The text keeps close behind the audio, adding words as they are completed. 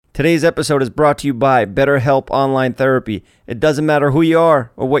Today's episode is brought to you by BetterHelp Online Therapy. It doesn't matter who you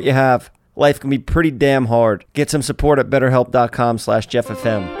are or what you have. Life can be pretty damn hard. Get some support at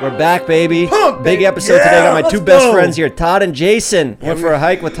betterhelp.com/JeffFM. We're back, baby. Big episode today. I got my two best friends here, Todd and Jason. Went for a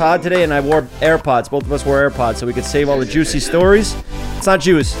hike with Todd today, and I wore AirPods. Both of us wore AirPods so we could save all the juicy stories. It's not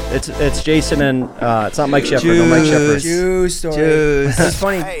juice. It's Jason and it's not Mike Sheffer. No Mike Sheffer. Juice story. It's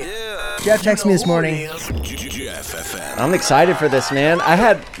funny. Jeff texted me this morning. I'm excited for this, man. I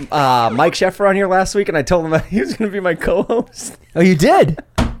had Mike Sheffer on here last week, and I told him that he was going to be my co-host. Oh, you did?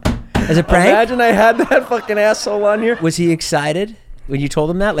 As a prank? Imagine I had that fucking asshole on here. Was he excited when you told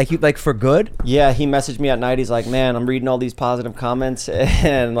him that? Like for good? Yeah, he messaged me at night. He's like, man, I'm reading all these positive comments,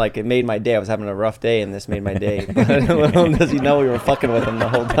 and like it made my day. I was having a rough day, and this made my day. But little does he know we were fucking with him the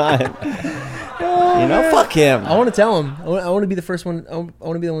whole time. You know, fuck him. I want to tell him. I want to be the first one. I want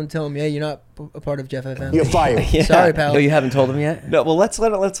to be the one to tell him, yeah, you're not a part of Jeff FM. You're fired. Yeah. Sorry, pal. No, you haven't told him yet? No, well, let's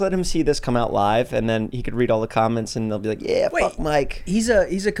let him see this come out live, and then he could read all the comments, and they'll be like, yeah, Wait, fuck Mike. He's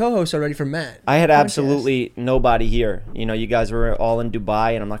a co-host already for Matt. I had absolutely nobody here. You know, you guys were all in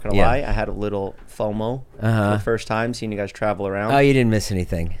Dubai, and I'm not going to lie, I had a little FOMO for the first time, seeing you guys travel around. Oh, you didn't miss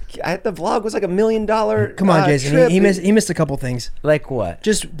anything. The vlog was like $1 million. Come on, Jason. Trip. He missed a couple things. Like what?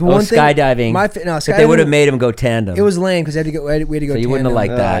 Just the one thing. Skydiving. Skydiving. But they would have made him go tandem. It was lame because we had to go So you tandem. wouldn't have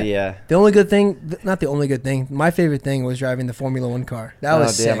liked that. Yeah. The only good thing, not the only good thing, my favorite thing was driving the Formula One car. That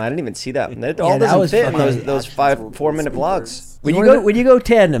was sick. I didn't even see that. It Yeah, all that doesn't was fit in fucking- those 4-minute vlogs. When you go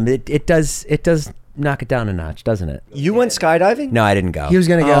tandem, it does knock it down a notch, doesn't it? You went skydiving? No, I didn't go. He was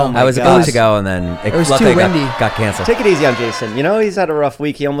gonna go. Oh my I was God. supposed to go, and then It was luckily too windy. got canceled. Take it easy on Jason. You know, he's had a rough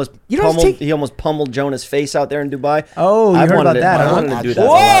week. He almost You don't pummeled Jonah's face out there in Dubai. Oh, you I've heard wanted about that, I huh? wanted to do that.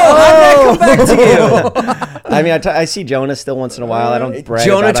 Whoa! a lot. How'd that come back to you? I mean, I see Jonah still once in a while. I don't brag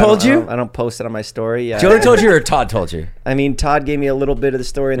Jonah about it. told you? I don't post it on my story. Yeah. Jonah told you, or Todd told you? I mean, Todd gave me a little bit of the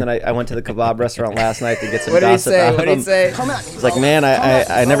story, and then I went to the kebab restaurant last night to get some What did he gossip say? out of What did he him. say? He's like, man,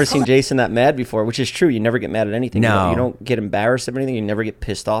 I never seen Jason that mad before, which is true. You never get mad at anything. No. You don't get embarrassed of anything. You never get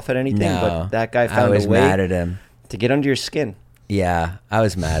pissed off at anything. No. But that guy I found was a way mad at him. to get under your skin. Yeah, I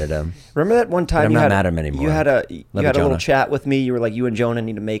was mad at him. Remember that one time I'm you not had mad at him anymore. You had a Love you, little Jonah. chat with me. You were like, you and Jonah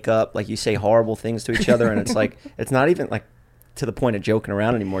need to make up. Like, you say horrible things to each other, and it's like it's not even like to the point of joking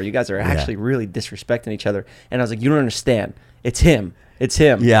around anymore. You guys are actually really disrespecting each other. And I was like, you don't understand. It's him. It's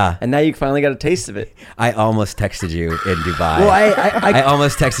him. Yeah. And now you finally got a taste of it. I almost texted you in Dubai. Well, I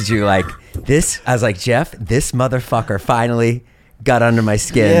almost texted you like this. I was like, Jeff, this motherfucker finally got under my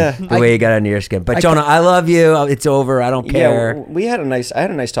skin Yeah. the way he got under your skin. But Jonah, I love you. It's over. I don't care. Yeah, I had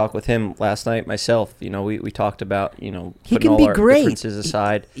a nice talk with him last night myself. You know, we talked about, you know, He putting can all be our great. differences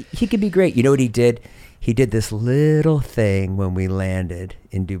aside. He could be great. You know what he did? He did this little thing when we landed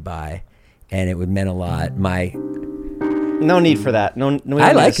in Dubai, and it meant a lot. No need for that. No.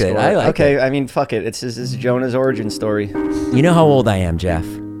 I like it. I like okay, it. I mean, fuck it. This is Jonah's origin story. You know how old I am, Jeff,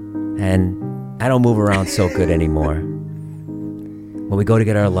 and I don't move around so good anymore. When we go to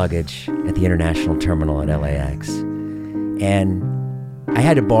get our luggage at the international terminal at LAX, and I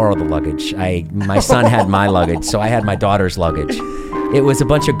had to borrow the luggage. My son had my luggage, so I had my daughter's luggage. It was a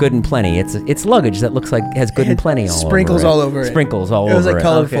bunch of Good and Plenty. It's luggage that looks like has Good and Plenty all Sprinkles over it. all over it. Sprinkles all over it. It was like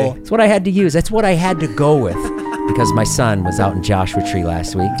colorful. Okay. It's what I had to use. That's what I had to go with because my son was out in Joshua Tree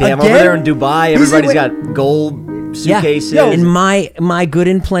last week. Damn, Again? over there in Dubai, He's everybody's like- got gold suitcases. Yeah. And my Good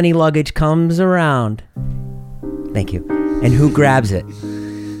and Plenty luggage comes around. Thank you. And who grabs it?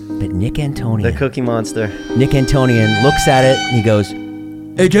 But Nick Antonian. The Cookie Monster. Nick Antonian looks at it and he goes,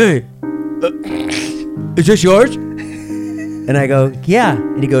 "Hey Jay, is this yours?" And I go, "Yeah."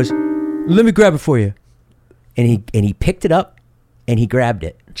 And he goes, "Let me grab it for you." And he picked it up and he grabbed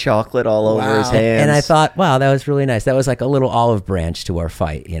it. Chocolate all over his Wow. hands. And I thought, wow, that was really nice. That was like a little olive branch to our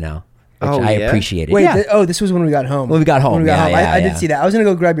fight, you know, which Oh, I yeah? appreciated. Wait, yeah. this was when we got home. When we got home, yeah, I yeah. did see that. I was gonna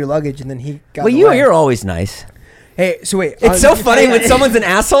go grab your luggage, and then he got. Well, in the way. you're always nice. Hey, so wait. It's so funny when someone's an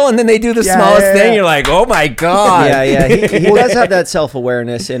asshole and then they do the Yeah, smallest yeah, thing. yeah. You're like, oh my God. yeah. He does have that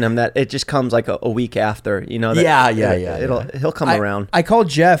self-awareness in him that it just comes like a week after, you know. That Yeah. He'll come around. I called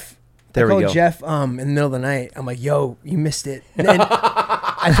Jeff. There we I go. called Jeff in the middle of the night. I'm like, "Yo, you missed it." And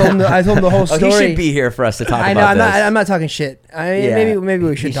I told him the whole Oh, story. he should be here for us to talk I know. about this. I'm not talking shit. I mean, Yeah. maybe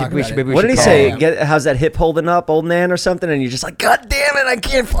we should talk about it. maybe we What did he should say? call him. How's that hip holding up, old man, or something? And you're just like, God damn it, I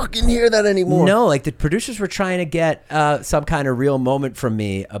can't fucking hear that anymore. No, like the producers were trying to get some kind of real moment from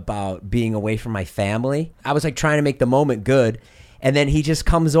me about being away from my family. I was like trying to make the moment good. And then he just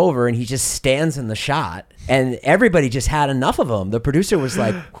comes over and he just stands in the shot. And everybody just had enough of him. The producer was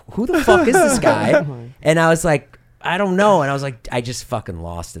like, who the fuck is this guy? And I was like, I don't know. And I was like, I just fucking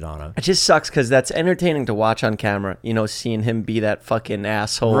lost it on him. It just sucks because that's entertaining to watch on camera, you know, seeing him be that fucking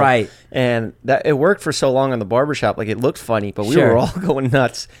asshole. Right. And that it worked for so long on the barbershop. Like, it looked funny, but we Sure. were all going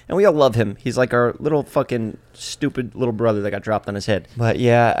nuts. And we all love him. He's like our little fucking stupid little brother that got dropped on his head. But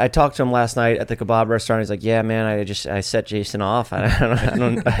yeah, I talked to him last night at the kebab restaurant. He's like, yeah, man, I set Jason off.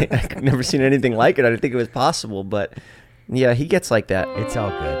 I've never seen anything like it. I didn't think it was possible, but... yeah, he gets like that. It's all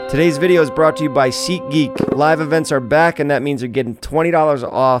good. Today's video is brought to you by SeatGeek. Live events are back, and that means you're getting $20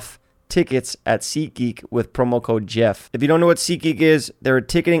 off tickets at SeatGeek with promo code Jeff. If you don't know what SeatGeek is, they're a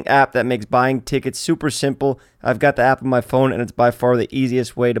ticketing app that makes buying tickets super simple. I've got the app on my phone, and it's by far the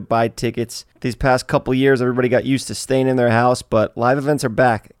easiest way to buy tickets. These past couple years, everybody got used to staying in their house, but live events are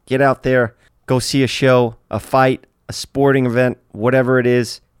back. Get out there, go see a show, a fight, a sporting event, whatever it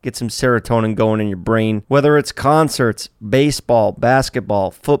is. Get some serotonin going in your brain. Whether it's concerts, baseball,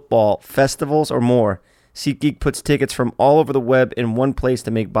 basketball, football, festivals, or more, SeatGeek puts tickets from all over the web in one place to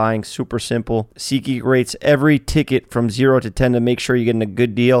make buying super simple. SeatGeek rates every ticket from 0 to 10 to make sure you're getting a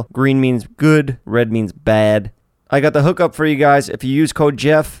good deal. Green means good, red means bad. I got the hookup for you guys. If you use code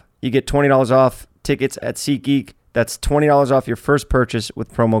Jeff, you get $20 off tickets at SeatGeek. That's $20 off your first purchase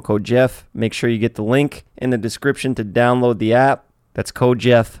with promo code Jeff. Make sure you get the link in the description to download the app. That's code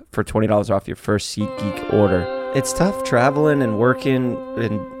Jeff for $20 off your first SeatGeek order. It's tough traveling and working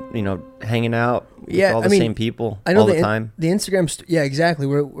and, you know, hanging out with all the same people all the time. The Instagram, yeah, exactly.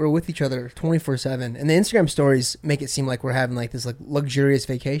 We're with each other 24/7, and the Instagram stories make it seem like we're having like this like luxurious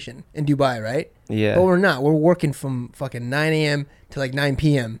vacation in Dubai, right? Yeah. But we're not. We're working from fucking 9 a.m. to like 9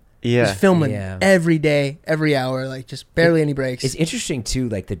 p.m. Yeah. Just filming every day, every hour, like just barely any breaks. It's interesting, too,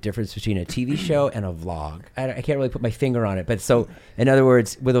 like the difference between a TV show and a vlog. I can't really put my finger on it. But so, in other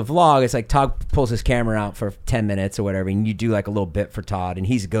words, with a vlog, it's like Todd pulls his camera out for 10 minutes or whatever, and you do like a little bit for Todd, and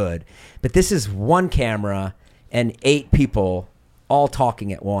he's good. But this is one camera and 8 people all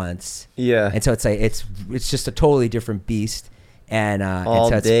talking at once. Yeah. And so it's like it's just a totally different beast. And all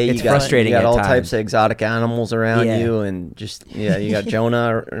so day it's frustrating. You got at all times. types of exotic animals around you, and just you got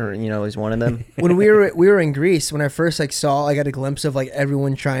Jonah, or you know, he's one of them. When we were in Greece, when I first I got a glimpse of like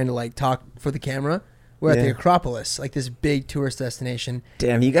everyone trying to like talk for the camera. We're at the Acropolis, like this big tourist destination.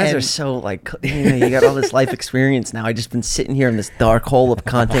 Damn, you guys are so like, you got all this life experience now. I just been sitting here in this dark hole of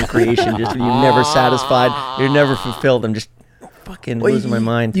content creation. Just you're never satisfied, you're never fulfilled. I'm just fucking losing my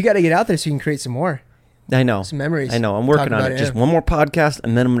mind. You got to get out there so you can create some more. I know. Some memories. I know. I'm working on it. Just one more podcast,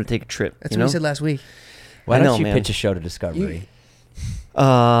 and then I'm going to take a trip. That's what you said last week. Why don't you pitch a show to Discovery?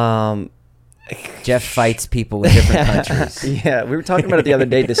 Jeff fights people with different countries. Yeah, we were talking about it the other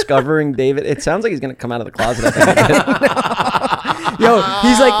day, discovering David. It sounds like he's going to come out of the closet. Yo,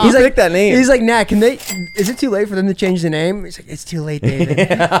 he's like, pick that name. He's like, Nat, is it too late for them to change the name? He's like, it's too late, David.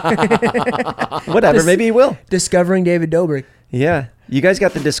 Whatever, maybe he will. Discovering David Dobrik. Yeah. You guys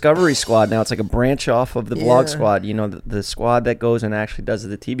got the Discovery Squad now. It's like a branch off of the Vlog Squad. You know, the squad that goes and actually does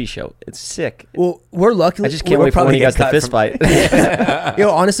the TV show. It's sick. Well, we're lucky. I just can't wait for when you guys to fist fight. Yo,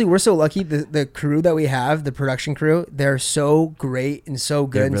 honestly, we're so lucky. The crew that we have, the production crew, they're so great and so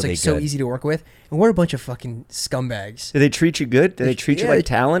good. And really it's like good. so easy to work with. And we're a bunch of fucking scumbags. Do they treat you good? Do they treat you like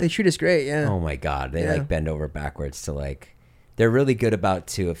talent? They treat us great, yeah. Oh my God. They like bend over backwards to like, they're really good about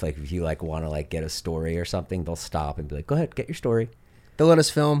too. If you like want to like get a story or something, they'll stop and be like, go ahead, get your story. They'll let us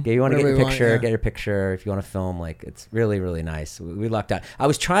film. Yeah, you want to get your picture, get your picture. If you want to film, like, it's really, really nice. We lucked out. I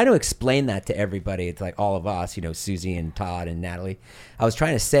was trying to explain that to everybody. It's like all of us, you know, Susie and Todd and Natalie. I was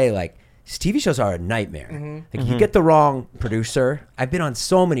trying to say, like, TV shows are a nightmare. Like, you get the wrong producer. I've been on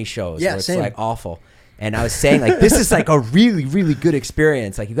so many shows where it's like awful. And I was saying, like, this is like a really, really good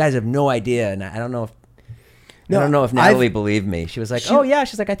experience. Like, you guys have no idea. And I don't know if Natalie believed me. She was like, "Oh yeah."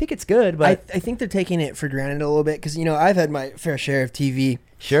 She's like, "I think it's good," but I think they're taking it for granted a little bit because you know I've had my fair share of TV.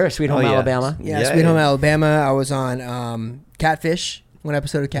 Sure, Sweet Home Alabama. Yeah, Sweet Home Alabama. I was on Catfish. One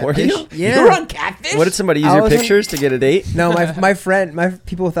episode of Catfish. Were you? Yeah. You were on Catfish? What did somebody use your pictures to get a date? No,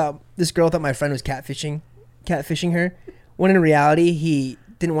 this girl thought my friend was catfishing her. When in reality, he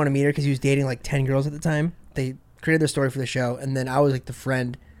didn't want to meet her because he was dating like 10 girls at the time. They created their story for the show, and then I was like the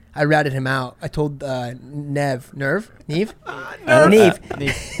friend. I ratted him out. I told Neve where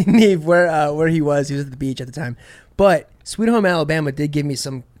he was. He was at the beach at the time. But Sweet Home Alabama did give me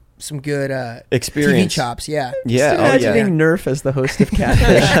some good experience. TV chops. Yeah. Yeah. Just imagining Nerf as the host of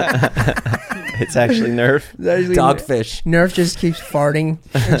Catfish. It's actually Nerf. Dogfish. Nerf just keeps farting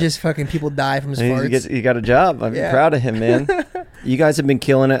and just fucking people die from his farts. He got a job. I'm proud of him, man. You guys have been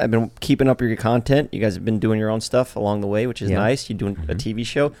killing it. I've been keeping up your content. You guys have been doing your own stuff along the way, which is nice. You're doing a TV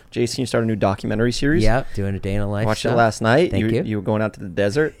show. Jason, you started a new documentary series. Yep, doing a day in a life. Watched it last night. Thank you. You were going out to the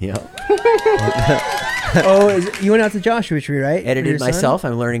desert. Yep. You went out to Joshua Tree, right? Edited For your son? myself.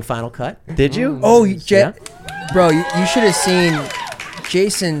 I'm learning Final Cut. Did you? Oh, Yeah. bro, you should have seen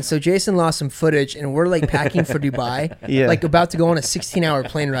Jason. So Jason lost some footage, and we're like packing for Dubai. Yeah. Like about to go on a 16-hour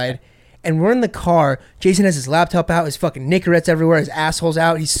plane ride. And we're in the car. Jason has his laptop out, his fucking Nicorettes everywhere, his asshole's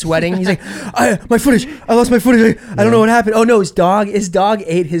out. He's sweating. He's like, my footage. I lost my footage. I don't know what happened. Oh no, his dog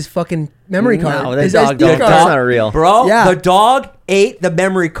ate his fucking memory card. No, that his dog SD don't. card. That's not real. Bro, Yeah. the dog ate the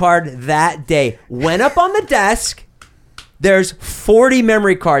memory card that day. Went up on the desk. There's 40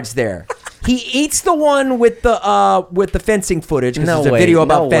 memory cards there. He eats the one with the fencing footage because No there's a way, video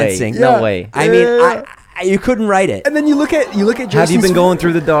about no way, fencing. no Yeah. way. I mean, you couldn't write it. And then you look at Jason's Have you been going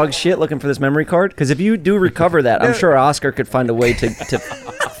through the dog shit looking for this memory card? Because if you do recover that, I'm sure Oscar could find a way to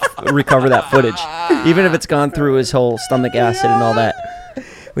recover that footage, even if it's gone through his whole stomach acid and all that.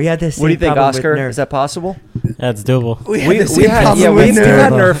 We had this. What do you think, problem with Oscar? Nerf. Is that possible? That's doable. We had the same had problem we with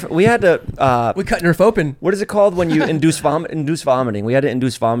had Nerf. Nerf. We had to. We cut Nerf open. What is it called when you induce vomiting? We had to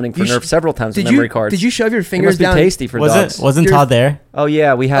induce vomiting for You sh- Nerf several times with Did memory you cards. did you shove your It fingers must be down? tasty for dogs. Wasn't Your- Todd there? Oh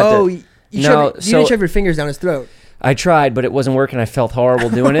yeah, we had Oh, to. you No, didn't shove your fingers down his throat. I tried, but it wasn't working. I felt horrible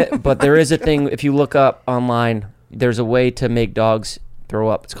doing it. But there is a thing, if you look up online, there's a way to make dogs throw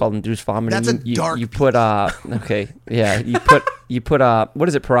up. It's called induced vomiting. That's a dark You put okay, yeah. You put what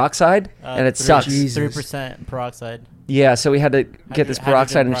is it, peroxide, and it sucks. Jesus. 3% peroxide. Yeah, so we had to get this Hydrogen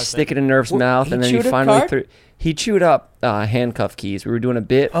peroxide and peroxide. stick it in Nerf's mouth, he and then you chewed a finally card? threw. He chewed up handcuff keys. We were doing a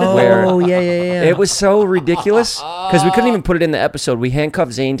bit Oh where yeah. it was so ridiculous because we couldn't even put it in the episode. We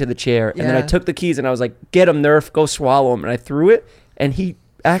handcuffed Zane to the chair, and then I Yeah. took the keys and I was like, "Get him, Nerf, go swallow him." And I threw it, and he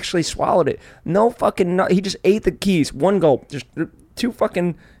actually swallowed it. No fucking, he just ate the keys. One gulp, just 2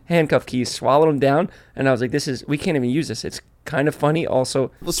 fucking handcuff keys, swallowed them down, and I was like, we can't even use this. It's kind of funny.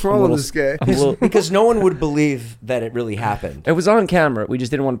 Also, What's wrong with this guy? I'm a little- Because no one would believe that it really happened. it was on camera. We just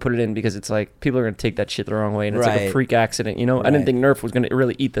didn't want to put it in because it's like people are gonna take that shit the wrong way, and it's like a Right. freak accident. You know, I Right. didn't think Nerf was gonna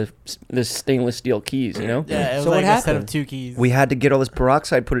really eat the stainless steel keys. You know, Yeah, it was So what like a set of happened? 2 keys. we had to get all this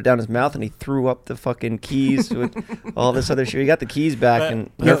peroxide, put it down his mouth, and he threw up the fucking keys with all this other shit. We got the keys back, But- and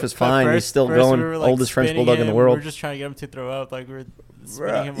but- Nerf is but fine. He's first- still first going, we were, like, oldest French spinning bulldog in the him. world. We were just trying to get him to throw up. Like we were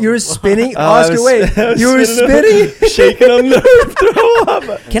spinning him. You were spinning, Oh, I Oscar. was- Wait, I was you were spinning. shaking him. Nerf, throw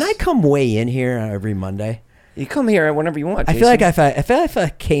up. Can I come weigh in here every Monday? You come here whenever you want. I feel like Jason. if I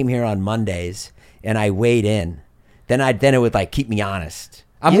came here on Mondays and I weighed in, then it would like keep me honest.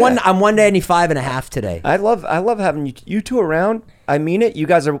 I'm Yeah. I'm 195.5 today. I love having you two around. I mean it. You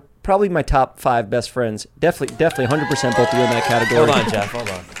guys are probably my top 5 best friends. Definitely 100% both of you in that category. Jeff. Hold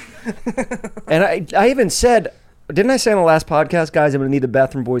on. And I even said, didn't I say on the last podcast, guys, I'm going to need the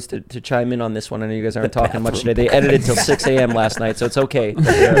bathroom boys to chime in on this one. I know you guys aren't talking much today. They edited till 6 a.m. last night, so it's okay.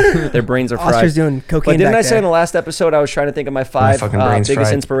 Their brains are fried. Oscar's doing cocaine But didn't back I say there. in the last episode I was trying to think of my 5 fucking brain's biggest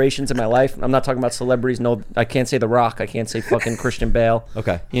fried. inspirations in my life? I'm not talking about celebrities. No, I can't say The Rock. I can't say fucking Christian Bale.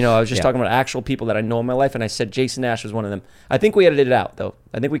 Okay. You know, I was just Yeah. talking about actual people that I know in my life, and I said Jason Nash was one of them. I think we edited it out, though.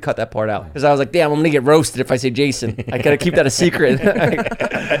 I think we cut that part out because I was like, damn, I'm going to get roasted if I say Jason. I got to keep that a secret.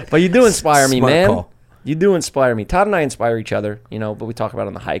 But you do inspire me, Smart man. call. You do inspire me. Todd and I inspire each other, you know, but we talk about it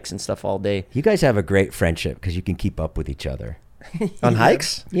on the hikes and stuff all day. You guys have a great friendship because you can keep up with each other. On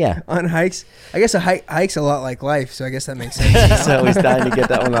hikes? Yeah. On hikes. I guess a hike's a lot like life, so I guess that makes sense. So he's dying to get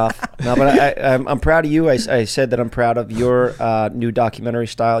that one off. No, but I'm proud of you. I said that I'm proud of your new documentary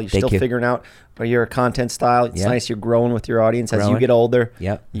style. You're Thank still you. figuring out your content style. It's Yeah. nice you're growing with your audience. As you Growing. get older,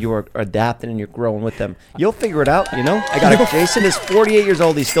 Yep. you're adapting and you're growing with them. You'll figure it out, you know? Jason is 48 years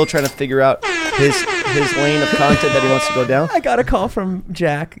old. He's still trying to figure out his lane of content that he wants to go down. I got a call from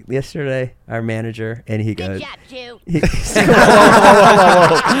Jack yesterday, our manager, and he goes, Good job, Jew. We don't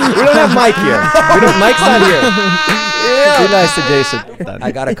have Mike here. Mike's not here. Be nice to Jason.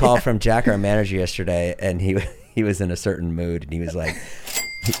 I got a call from Jack, our manager, yesterday, and he was in a certain mood, and he was like,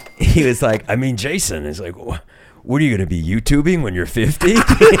 he was like, I mean, Jason is like, what are you gonna be YouTubing when you're 50?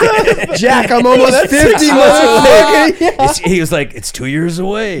 Jack, I'm almost 50, motherfucker. He was like, it's 2 years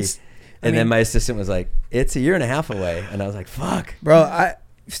away, and then my assistant was like, it's 1.5 years away, and I was like, fuck. Bro,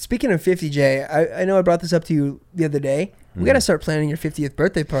 speaking of 50, Jay, I know I brought this up to you the other day. We got to start planning your 50th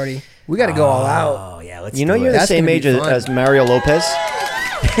birthday party. We got to go all out. Oh yeah, let's. You know do you're it. the That's same gonna age be as, fun. as Mario Lopez?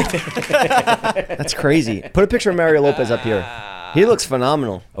 That's crazy. Put a picture of Mario Lopez up here. He looks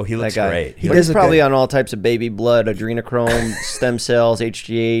phenomenal. Oh, he that looks guy. great. He But does he's look probably good. on all types of baby blood, adrenochrome, stem cells,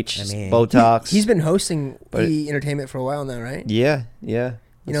 HGH, I mean, Botox. He's been hosting But- E! Entertainment for a while now, right? Yeah.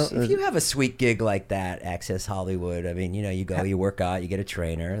 You know, If you have a sweet gig like that, Access Hollywood, I mean, you go, you work out, you get a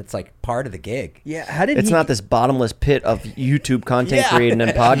trainer. It's like part of the gig. yeah. How did It's he? not this bottomless pit of YouTube content Yeah. creating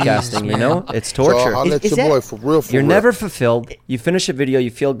and podcasting, you know? It's So torture. I'll let Is your that- boy for real. You're never fulfilled. You finish a video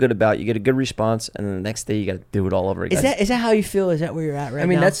you feel good about, you get a good response, and then the next day you got to do it all over again. Is that how you feel? Is that where you're at right I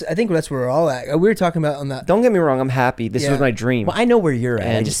mean, now? I think that's where we're all at. We were talking about on that. Don't get me wrong, I'm happy. This Yeah. was my dream. Well, I know where you're at. I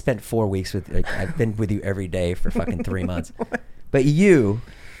And- just spent 4 weeks with. I've been with you every day for fucking 3 months. But you,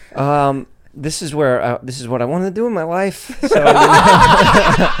 This is where this is what I want to do in my life. So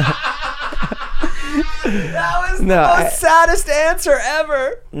that was No, the I- most saddest answer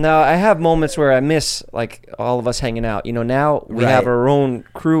ever. no, I have moments where I miss like all of us hanging out. You know, now we have Right. our own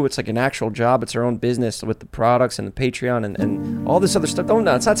crew. It's like an actual job. It's our own business with the products and the Patreon and all this other stuff. Don't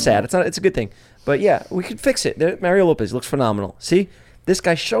no, it's not sad. It's a good thing. But yeah, we could fix it. There, Mario Lopez looks phenomenal. See, this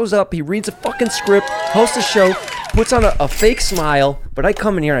guy shows up. He reads a fucking script, hosts a show, puts on a fake smile. But I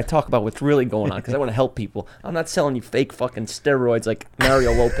come in here and I talk about what's really going on because I want to help people. I'm not selling you fake fucking steroids like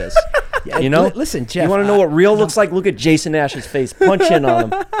Mario Lopez. You know? Listen, Jeff. You want to know what real looks like? Look at Jason Nash's face. Punch in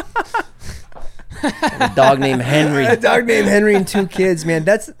on him. A dog named Henry. A dog named Henry and 2 kids, man.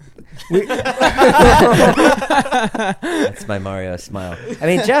 That's That's my Mario smile. I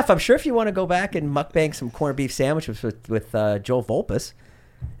mean, Jeff, I'm sure if you want to go back and mukbang some corned beef sandwiches with Joel Volpus,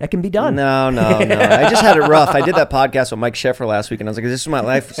 that can be done. No. I just had it rough. I did that podcast with Mike Sheffer last week, and I was like, "This is what my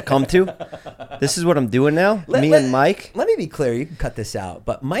life has come to. This is what I'm doing now." Me and Mike. Let me be clear. You can cut this out.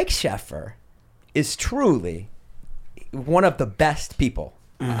 But Mike Sheffer is truly one of the best people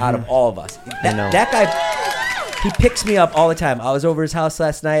out of all of us. That guy, he picks me up all the time. I was over his house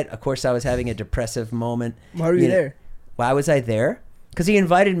last night. Of course, I was having a depressive moment. why were you know, there? Why was I there? Because he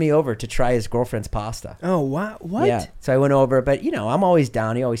invited me over to try his girlfriend's pasta. Oh wow, what? Yeah. So I went over, but I'm always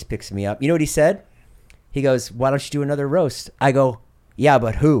down. He always picks me up. You know what he said? He goes, "Why don't you do another roast?" I go, "Yeah,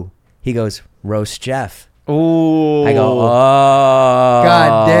 but who?" He goes, "Roast Jeff." Ooh. I go, "Oh,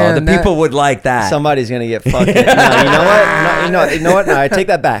 God damn, the that- people would like that." Somebody's gonna get fucked. No, you know what? No, you know what? No, I take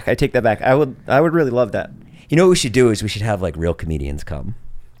that back. I would really love that. You know what we should do is we should have like real comedians come.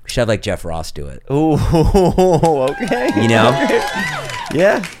 We should have like Jeff Ross do it. Ooh, okay. You know?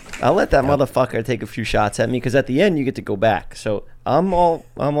 Yeah, I'll let that motherfucker take a few shots at me because at the end you get to go back. So I'm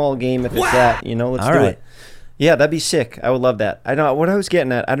all game if it's that. You know, let's All do right. it. Yeah, that'd be sick. I would love that. I know what I was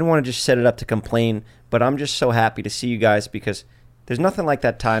getting at. I didn't want to just set it up to complain, but I'm just so happy to see you guys because there's nothing like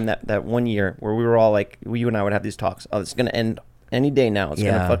that time that 1 year where we were all like, you and I would have these talks. Oh, it's gonna end any day now. It's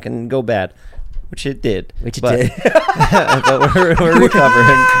Yeah. gonna fucking go bad. Which it did. Which it But- did. but we're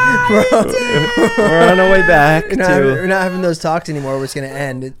recovering. We're on our way back We're to. not having those talks anymore. Where it's gonna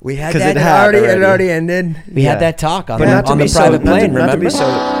end. We had 'Cause that. it had It already. already ended. We Yeah. had that talk on But the, not to on be the so. private plane. Not to Remember? be so.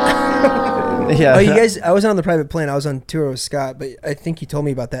 Yeah. Oh, you guys! I wasn't on the private plane. I was on tour with Scott, but I think you told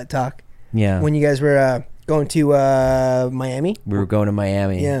me about that talk Yeah. when you guys were going to Miami. We were going to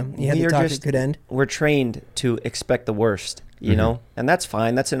Miami. Yeah, you had We the are talk just- that could end. We're trained to expect the worst, you know, and that's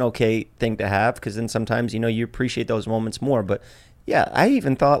fine. That's an okay thing to have because then sometimes, you appreciate those moments more. But yeah, I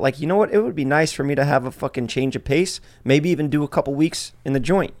even thought, like, you know what? It would be nice for me to have a fucking change of pace. Maybe even do a couple weeks in the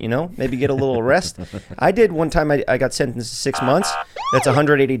joint, maybe get a little rest. I did one time, I got sentenced to 6 months. That's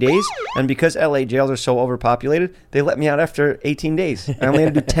 180 days. And because LA jails are so overpopulated, they let me out after 18 days. I only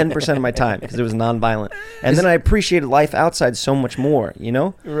had to do 10% of my time because it was nonviolent. And then I appreciated life outside so much more,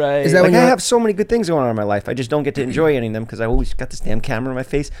 Right. Is that Like when I you're- have so many good things going on in my life. I just don't get to enjoy any of them because I always got this damn camera in my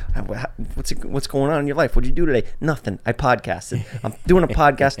face. What's going on in your life? What'd you do today? Nothing. I podcasted. I'm doing a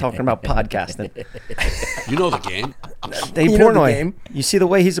podcast talking about podcasting. You know the game. Hey, You know the Portnoy, game. you see the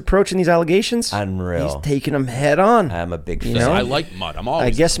way he's approaching these allegations? Unreal. He's taking them head on. I'm a big You fan. know? I like mud. I'm always. I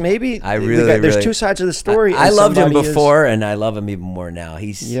guess maybe. I we really, there's really- two sides of the story. I and loved him somebody is- before, and I love him even more now.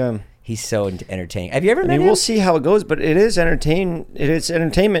 He's so entertaining. Have you ever I met mean, him? we'll see how it goes, but it is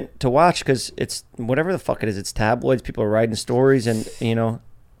entertainment to watch because it's whatever the fuck it is. It's tabloids. People are writing stories, and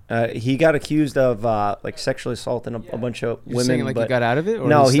he got accused of like sexually assaulting a bunch of You're women. saying like but he got out of it? Or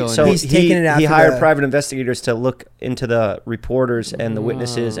no, he's still in so it? He's taking it he after hired the- private investigators to look into the reporters and the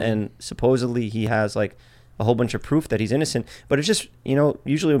witnesses, and supposedly he has like a whole bunch of proof that he's innocent. But it's just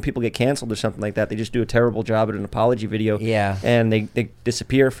usually when people get canceled or something like that, they just do a terrible job at an apology video. Yeah. and they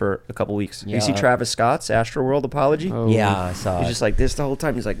disappear for a couple weeks. You see Yeah. Travis Scott's Astroworld apology? Oh. Yeah, I saw He's it. just like this the whole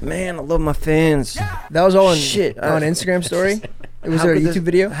time. He's like, man, I love my fans. That was all on Shit. on Instagram story. Was how there a could this YouTube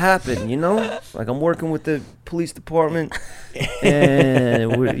video? happen? You know, like I'm working with the police department,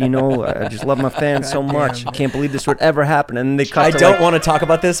 and I just love my fans so much. I can't believe this would ever happen. And they cut. I to, don't like, want to talk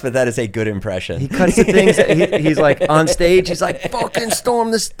about this, but that is a good impression. He cuts the things. He's like on stage. He's like, "Fucking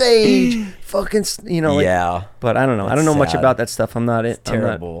storm the stage." Fucking, like, yeah. But I don't know. I don't know much about that stuff. I'm not it.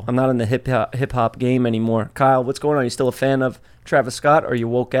 Terrible. I'm not in the hip hop game anymore. Kyle, what's going on? You still a fan of Travis Scott, or you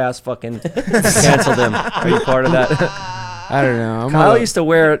woke ass fucking canceled him? Are you part of that? I don't know. Kyle used to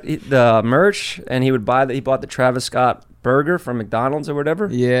wear the merch, and he would he bought the Travis Scott burger from McDonald's or whatever.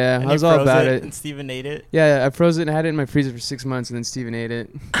 Yeah, And I was he all froze about it. And Steven ate it. Yeah, I froze it and had it in my freezer for 6 months, and then Steven ate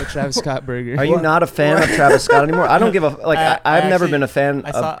it. The Travis Scott burger. Are you not a fan of Travis Scott anymore? I don't give a like. I've never actually- been a fan.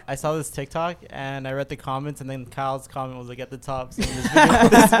 I saw this TikTok and I read the comments, and then Kyle's comment was like at the top saying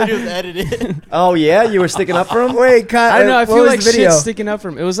this video is edited. Oh yeah, you were sticking up for him. Wait, Kyle. I don't know. I what feel was like the video? shit's sticking up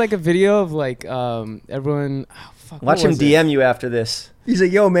from. It was like a video of like everyone. Oh, fuck, Watch what him was it? DM you after this. He's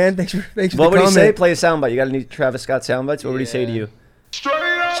like, "Yo, man, thanks for What the would he comment." say? Play a soundbite. You got any Travis Scott soundbites? What would he say to Yeah. you?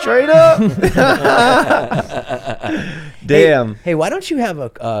 Straight up. Damn. Hey, why don't you have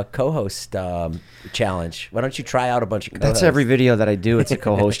a co-host challenge? Why don't you try out a bunch of co-hosts? That's every video that I do. It's a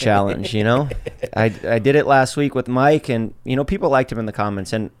co-host challenge, I did it last week with Mike, and, people liked him in the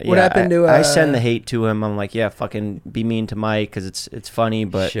comments. And What happened to, I send the hate to him. I'm like, yeah, fucking be mean to Mike because it's funny.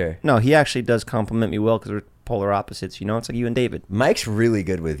 But Sure. no, he actually does compliment me well because we're polar opposites. It's like you and David. Mike's really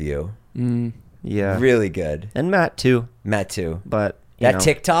good with you. Yeah. Really good. And Matt, too. Matt, too. But, That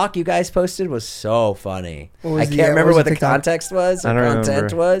TikTok you guys posted was so funny. What was I the- can't remember what was what the the TikTok? context was. I Or don't content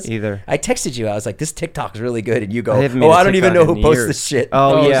remember was either. I texted you. I was like, "This TikTok is really good," and you go, I haven't made a I don't even TikTok know who in posts years. this shit.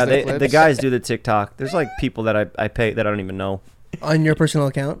 Oh, Oh, yeah. is it The clips? guys do the TikTok. There's like people that I pay that I don't even know. On your personal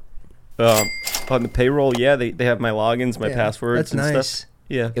account. On the payroll, yeah, they have my logins, my Yeah, passwords, that's and nice. stuff.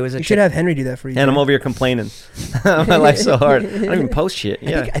 Yeah, It was a You should have Henry do that for you. and I'm Jay. over here complaining. My life's so hard. I don't even post shit.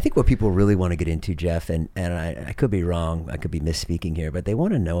 Yeah, I think what people really want to get into, Jeff, and I could be wrong, I could be misspeaking here, but they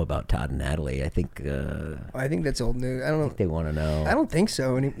want to know about Todd and Natalie. I think I think that's old news. I don't know. they want to know. I don't think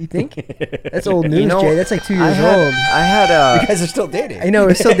so. You think? That's old news, Jay. That's like 2 I years had, old. I had You guys are still dating. I know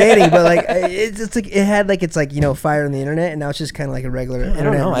we're still dating, but like it's like it had like it's like fire on the internet, and now it's just kind of like a regular I don't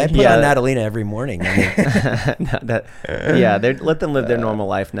internet. know. I put Yeah. on Natalina every morning. I mean, let them live their normal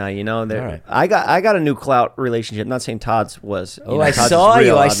life now. They're, All right. I got a new clout relationship. Not saying Todd's was. I Todd's is saw you.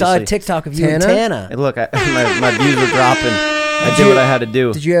 real, I saw a obviously. TikTok of you and Tana? Tana. And look, my views were dropping. I did what I had to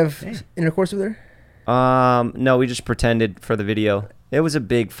do. Did you have intercourse with her? No, we just pretended for the video. It was a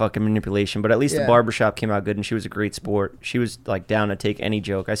big fucking manipulation, but at least the Yeah. barbershop came out good, and she was a great sport. She was like down to take any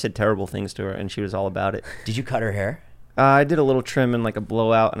joke. I said terrible things to her, and she was all about it. Did you cut her hair? I did a little trim and like a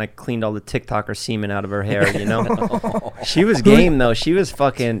blowout, and I cleaned all the TikToker semen out of her hair. She was game though. She was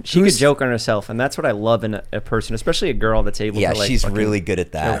fucking. She could joke on herself, and that's what I love in a person, especially a girl that's able Yeah, to. Like, she's fucking really good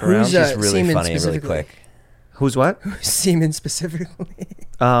at that. joke around. Who's, She's really Seaman funny and really specifically? quick. Who's what? Semen specifically.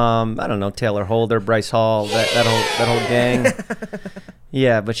 I don't know, Taylor Holder, Bryce Hall, that whole gang.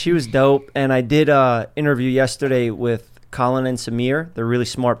 Yeah, but she was dope. And I did a interview yesterday with Colin and Samir. They're really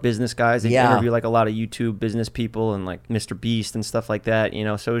smart business guys. They Yeah. interview like a lot of YouTube business people and like Mr. Beast and stuff like that.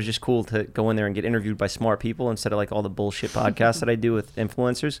 So it was just cool to go in there and get interviewed by smart people instead of like all the bullshit podcasts that I do with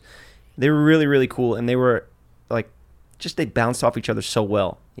influencers. They were really, really cool, and they were like, just they bounced off each other so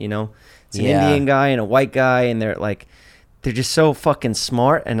well. It's an Yeah. Indian guy and a white guy, and they're just so fucking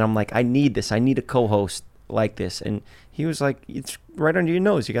smart. And I'm like, I need this. I need a co-host like this. And he was like, it's right under your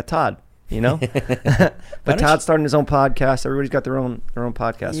nose. You got Todd, But Todd's starting his own podcast. Everybody's got their own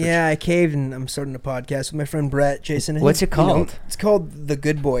podcast. Yeah, I caved, and I'm starting a podcast with my friend Brett, Jason. and What's it called? It's called The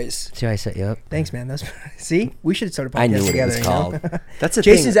Good Boys. See, I set you up. Thanks, man. See, we should start a podcast I knew what it together. was called. That's the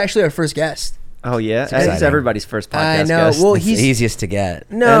Jason's thing. actually our first guest. Oh, yeah? It's It's exciting. everybody's first podcast I know. guest. Well, It's the he's easiest to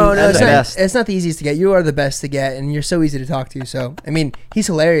get. no, And it's the not. best. It's not the easiest to get. You are the best to get, and you're so easy to talk to. So, I mean, he's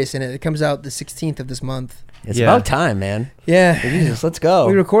hilarious in it. It comes out the 16th of this month. It's Yeah. about time, man. Yeah, Jesus, let's go.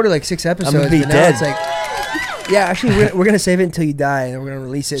 we recorded like 6 episodes. I'm gonna be but now dead. It's like, yeah, actually, we're gonna save it until you die, and we're gonna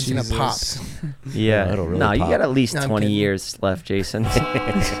release it. It's gonna pop. Yeah. No, it'll really No, you pop. got at least No, I'm 20 kidding. years left, Jason.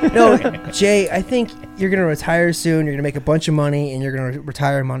 No, Jay, I think you're gonna retire soon. You're gonna make a bunch of money, and you're gonna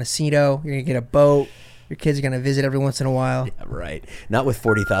retire in Montecito. You're gonna get a boat. Your kids are gonna visit every once in a while. Yeah, right. Not with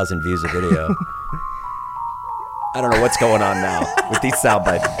 40,000 views a video. I don't know what's going on now with these sound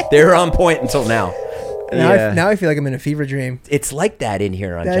bites. They were on point until now. Yeah. Now I feel like I'm in a fever dream. It's like that in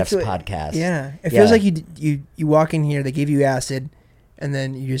here on That's Jeff's what- podcast. Yeah, it Yeah. feels like you walk in here, they give you acid, and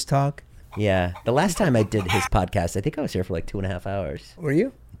then you just talk. Yeah. The last time I did his podcast, I think I was here for like 2.5 hours. Were you?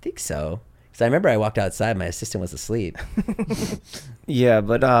 I think so. Because I remember I walked outside, my assistant was asleep. Yeah,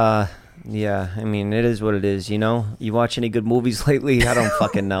 but Yeah, I mean, it is what it is, you know? You watch any good movies lately? I don't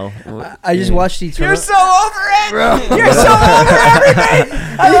fucking know. I just watched Eternal. You're so over it. You're so over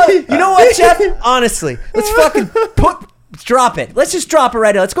everything. You know what, Jeff? Honestly, let's drop it. Let's just drop it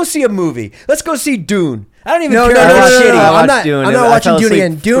right now. Let's go see a movie. Let's go see Dune. I don't even care how shitty. I I'm watched Dune. not I watching fell Dune asleep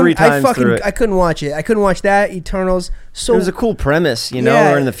again. Dune, 3 times through it. I couldn't watch it. I couldn't watch that. Eternals. So It was a cool premise, you know?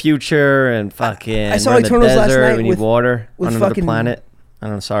 Yeah. We're in the future and fucking I saw we're in Eternals the last desert. night We need with- water with on another fucking- planet. I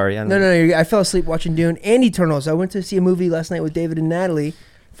don't know, sorry. No. I fell asleep watching Dune and Eternals. I went to see a movie last night with David and Natalie.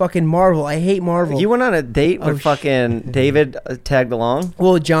 Fucking Marvel. I hate Marvel. You went on a date Oh, with fucking David tagged along?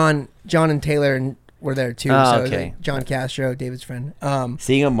 Well, John and Taylor were there too. Oh, so okay. like John Castro, David's friend.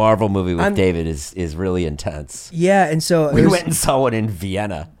 Seeing a Marvel movie with I'm- David is really intense. Yeah, and so We it was- went and saw one in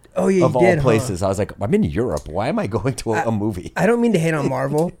Vienna. Oh yeah, Of you all did, huh? places, I was like, I'm in Europe. Why am I going to a movie? I don't mean to hate on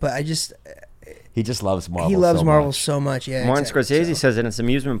Marvel, but I just He just loves Marvel. he loves so Marvel much. so much. Yeah, Martin exactly, Scorsese so. says it, it's an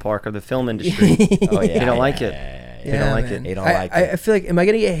amusement park of the film industry. Oh yeah, They don't like it. Yeah, They don't like man. it. They don't I, like I, it. I feel like, am I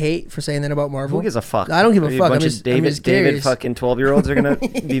gonna get hate for saying that about Marvel? Who gives a fuck? I don't give a Are you fuck. bunch I'm of just David curious. fucking 12-year-olds are gonna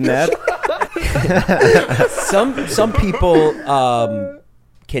be mad. Some people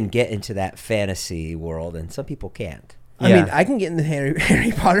can get into that fantasy world, and some people can't. I Yeah. mean, I can get in the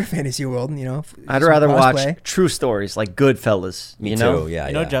Harry Potter fantasy world. You know, I'd some rather watch cosplay. true stories like Goodfellas. Me you too. know? Yeah,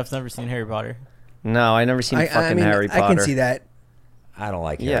 You know, yeah. Jeff's never seen Harry Potter. No, I never seen fucking Harry Potter. I can see that. I don't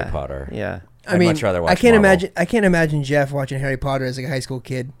like Yeah, Harry Potter. Yeah. I I'd mean, much rather watch I can't Marvel. imagine Jeff watching Harry Potter as like a high school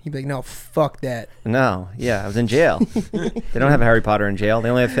kid. He'd be like, "No, fuck that." No, yeah, I was in jail. They don't have Harry Potter in jail. They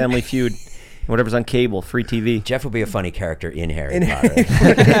only have Family Feud, whatever's on cable, free TV. Jeff would be a funny character in Harry In Potter.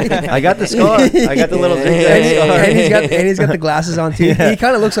 I got the scar. I got the little zigzag scar. and he's got the glasses on too. He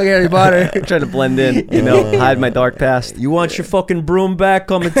kind of looks like Harry Potter. Trying to blend in, you know, hide my dark past. You want your fucking broom back?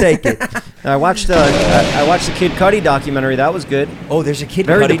 Come and take it. I watched the Kid Cudi documentary. That was good. Oh, there's a Kid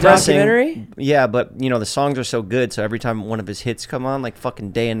Very Cudi depressing. documentary? Yeah, but you know the songs are so good. So every time one of his hits come on, like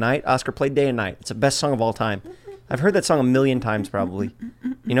fucking Day and Night, Oscar played Day and Night. It's the best song of all time. I've heard that song a million times probably.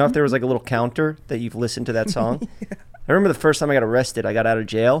 You know, if there was like a little counter that you've listened to that song. I remember the first time I got arrested, I got out of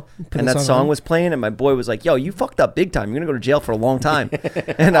jail, and the that song song on? was playing, and my boy was like, "Yo, you fucked up big time. You're gonna go to jail for a long time."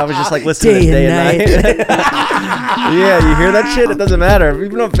 And I was just like listening to Day and Night. Yeah, you hear that shit? It doesn't matter.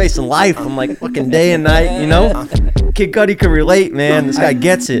 Even though I'm facing life, I'm like fucking Day and Night. You know, Kid Cudi can relate, man. This guy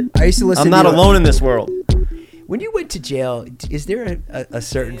gets it. I used to listen. I'm not to alone in this world. When you went to jail, is there a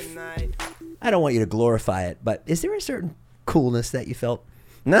certain... I don't want you to glorify it, but is there a certain coolness that you felt?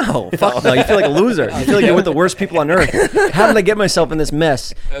 No, fuck no. You feel like a loser. You feel like you're with the worst people on earth. How did I get myself in this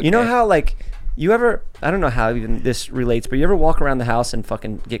mess? You know how like you ever? I don't know how even this relates, but you ever walk around the house and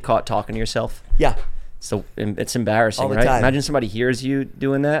fucking get caught talking to yourself? Yeah. So it's embarrassing, All the right? time. Imagine somebody hears you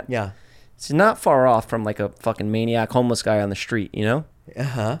doing that. Yeah. It's not far off from like a fucking maniac homeless guy on the street. You know,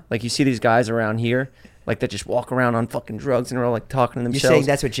 Uh-huh. like you see these guys around here, like that just walk around on fucking drugs and are all like talking to You're themselves. saying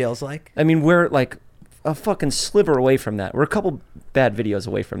that's what jail's like? I mean, we're like a fucking sliver away from that. We're a couple bad videos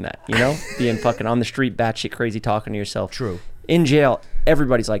away from that, you know? Being fucking on the street, batshit crazy, talking to yourself. True. In jail,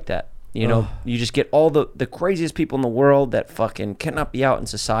 everybody's like that. You know, Ugh. you just get all the craziest people in the world that fucking cannot be out in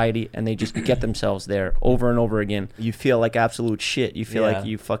society, and they just get themselves there over and over again. You feel like absolute shit. You feel Yeah. like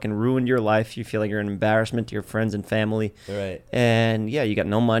you fucking ruined your life. You feel like you're an embarrassment to your friends and family. Right. And yeah, you got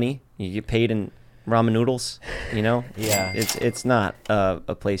no money. You get paid in ramen noodles, you know? Yeah. It's not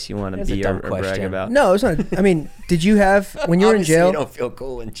a place you want to That's a be dumb or brag question. about. No, it's not. I mean, did you have when you were in Obviously, jail? you don't feel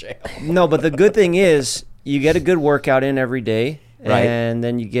cool in jail. No, but the good thing is you get a good workout in every day. Right. And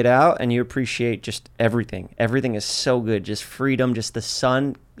then you get out and you appreciate just everything. Everything is so good. Just freedom, just the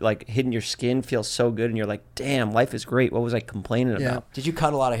sun like hitting your skin feels so good. And you're like, damn, life is great. What was I complaining Yeah. about? Did you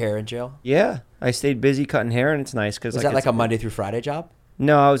cut a lot of hair in jail? Yeah. I stayed busy cutting hair and it's nice because Was that like a Monday through Friday job?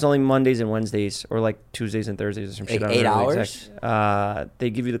 No, I was only Mondays and Wednesdays, or like Tuesdays and Thursdays or some shit. Like I don't 8 know the hours? exact- they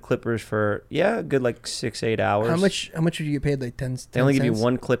give you the clippers for a good like 6-8 hours. How much would you get paid? Like 10? They only give you cents?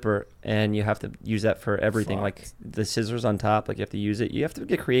 one clipper, and you have to use that for everything. Like the scissors on top, like you have to use it. You have to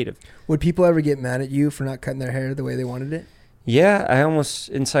get creative. Would people ever get mad at you for not cutting their hair the way they wanted it? Yeah, I almost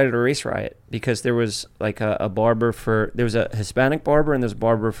incited a race riot because there was like a barber there was a Hispanic barber and there's a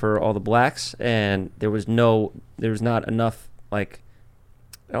barber for all the blacks, and there was not enough like.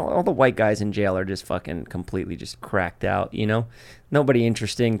 All the white guys in jail are just fucking completely just cracked out, you know? Nobody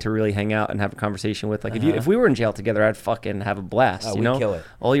interesting to really hang out and have a conversation with. Like, if we were in jail together, I'd fucking have a blast, you we'd know? kill it.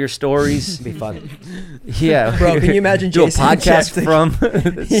 All your stories. It'd be fun. Yeah. Bro, can you imagine do Jason a podcast Jeff- from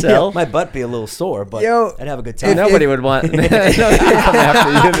the cell? My butt be a little sore, but Yo, I'd have a good time. Nobody would want. Nobody would come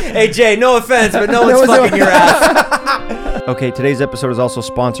after you. Hey, Jay, no offense, but no one's fucking your ass. Okay, today's episode is also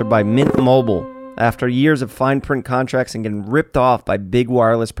sponsored by Mint Mobile. After years of fine print contracts and getting ripped off by big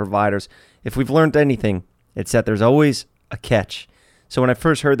wireless providers, if we've learned anything, it's that there's always a catch. So when I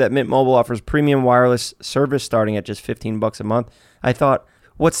first heard that Mint Mobile offers premium wireless service starting at just $15 a month, I thought,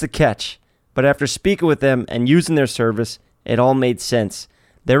 what's the catch? But after speaking with them and using their service, it all made sense.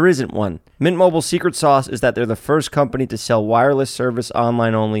 There isn't one. Mint Mobile's secret sauce is that they're the first company to sell wireless service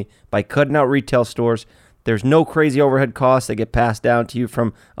online only by cutting out retail stores. There's no crazy overhead costs that get passed down to you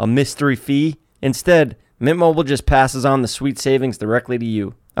from a mystery fee. Instead, Mint Mobile just passes on the sweet savings directly to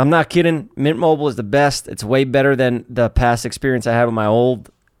you. I'm not kidding. Mint Mobile is the best. It's way better than the past experience I had with my old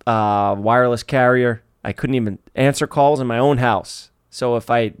wireless carrier. I couldn't even answer calls in my own house. So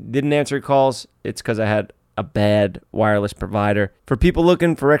if I didn't answer calls, it's because I had a bad wireless provider. For people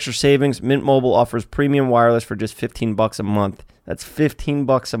looking for extra savings, Mint Mobile offers premium wireless for just $15 a month. That's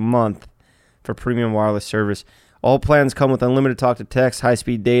 $15 a month for premium wireless service. All plans come with unlimited talk to text,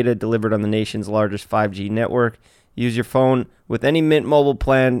 high-speed data delivered on the nation's largest 5G network. Use your phone with any Mint Mobile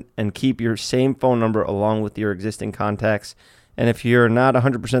plan and keep your same phone number along with your existing contacts. And if you're not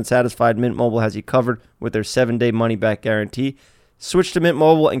 100% satisfied, Mint Mobile has you covered with their 7-day money-back guarantee. Switch to Mint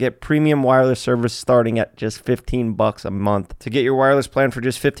Mobile and get premium wireless service starting at just $15 a month. To get your wireless plan for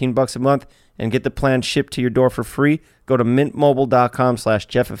just $15 a month and get the plan shipped to your door for free, go to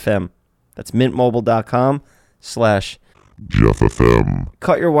mintmobile.com/JeffFM. That's mintmobile.com/JeffFM.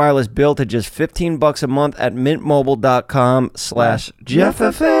 Cut your wireless bill to just $15 a month at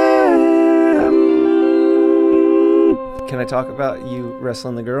mintmobile.com/JeffFM. Can I talk about you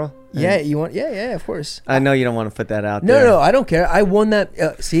wrestling the girl? Yeah, you want? Yeah, of course. I know you don't want to put that out there. No, I don't care. I won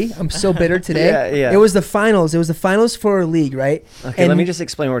that. See, I'm so bitter today. Yeah. It was the finals. It was the finals for our league, right? Okay, let me just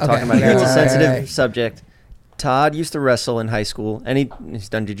explain what we're talking about here. It's a sensitive subject. Todd used to wrestle in high school, and he's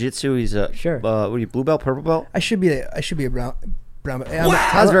done jiu-jitsu. He's a what are you, blue belt, purple belt? I should be a brown belt.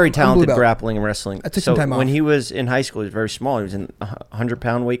 Todd's very talented grappling and wrestling. I took some time off. When he was in high school, he was very small. He was in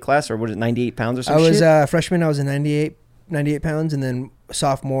 100-pound weight class, or was it 98 pounds or something? I was a freshman. I was in 98 pounds, and then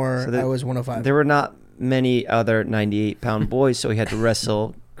sophomore, I was 105. There were not many other 98-pound boys, so he had to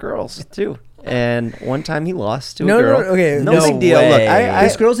wrestle girls too. And one time he lost to a girl. No big deal. Look,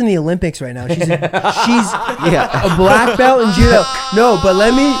 this girl's in the Olympics right now. She's a black belt in judo. No, but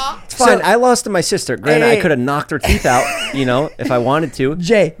let me. It's fine. I lost to my sister. Granted, I could have knocked her teeth out, if I wanted to.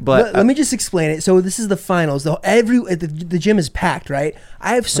 Jay, but let me just explain it. So this is the finals. The gym is packed, right?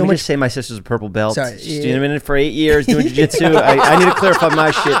 I have so much. Just say my sister's a purple belt. Sorry, she's been in it for 8 years doing jiu-jitsu. I need to clarify my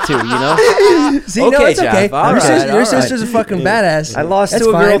shit too. See, no, it's okay. Your sister's a fucking badass. I lost to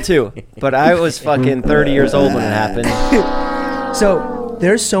a girl too, but I was fucking 30 years old when it happened. So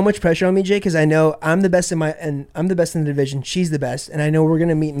there's so much pressure on me, Jay, because I know I'm the best in the division. She's the best, and I know we're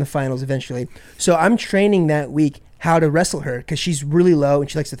gonna meet in the finals eventually. So I'm training that week how to wrestle her because she's really low and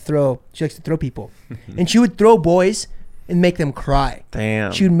she likes to throw people, and she would throw boys and make them cry.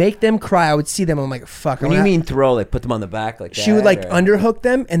 Damn. She would make them cry. I would see them. I'm like, fuck. When you mean throw, like put them on the back like that? She would underhook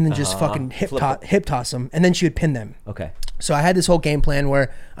them and then just fucking hip toss them, and then she would pin them. Okay. So I had this whole game plan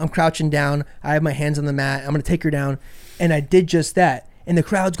where I'm crouching down. I have my hands on the mat. I'm going to take her down. And I did just that. And the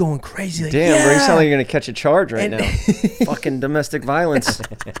crowd's going crazy. Like, damn, bro, you sound like you're going to catch a charge right now. Fucking domestic violence.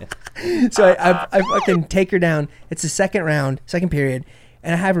 So I fucking take her down. It's the second period.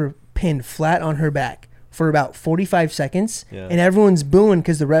 And I have her pinned flat on her back for about 45 seconds. Yeah. And everyone's booing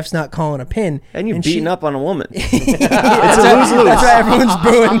because the ref's not calling a pin. And you're beating up on a woman. It's a lose-lose. That's why everyone's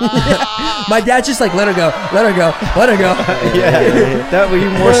booing. My dad's just like, let her go. Yeah. Were you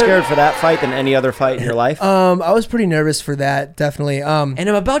more scared for that fight than any other fight in your life? I was pretty nervous for that, definitely. And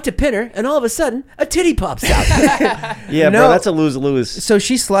I'm about to pin her, and all of a sudden, a titty pops out. Yeah, bro, that's a lose-lose. So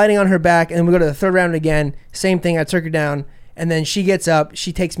she's sliding on her back, and we go to the third round again. Same thing, I took her down. And then she gets up,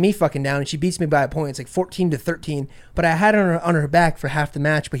 she takes me fucking down, and she beats me by a point. It's like 14-13. But I had her on her back for half the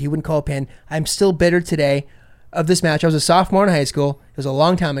match, but he wouldn't call a pin. I'm still bitter today of this match. I was a sophomore in high school. It was a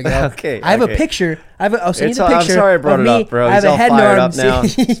long time ago. I have a picture. I'll send you the picture. I'm sorry I brought it up, bro. He's all fired up now.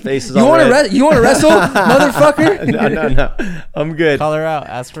 His face is all red. You want to wrestle, motherfucker? No. I'm good. Call her out.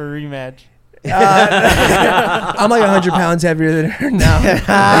 Ask for a rematch. I'm like 100 pounds heavier than her now.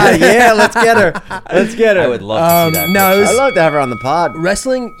 Yeah, let's get her. I would love to see that. I'd love to have her on the pod.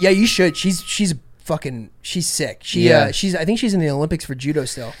 Wrestling, yeah, you should. She's sick. I think she's in the Olympics for judo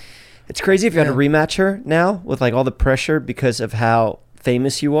still. It's crazy if you had to rematch her now with like all the pressure because of how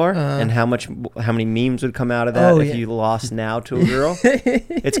famous you are and how many memes would come out of that if you lost now to a girl.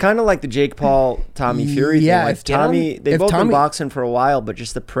 It's kind of like the Jake Paul Tommy Fury thing. Like they've both been boxing for a while, but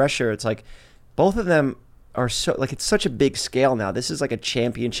just the pressure. It's like both of them are so like it's such a big scale now. This is like a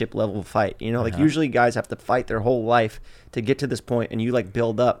championship level fight. You know, like usually guys have to fight their whole life to get to this point, and you like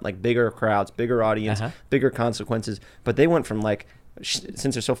build up like bigger crowds, bigger audience, bigger consequences. But they went from like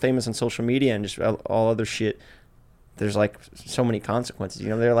since they're so famous on social media and just all other shit. There's like so many consequences. You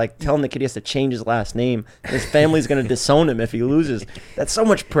know, they're like telling the kid he has to change his last name. His family's going to disown him if he loses. That's so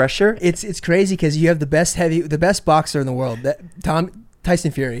much pressure. It's crazy because you have the best boxer in the world,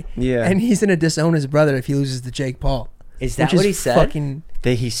 Tyson Fury. Yeah. And he's going to disown his brother if he loses to Jake Paul. Is that what he said?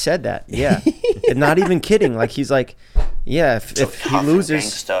 He said that. Yeah. And not even kidding. Like he's like, yeah, if he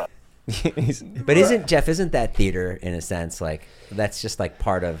loses. But isn't that theater in a sense? Like that's just like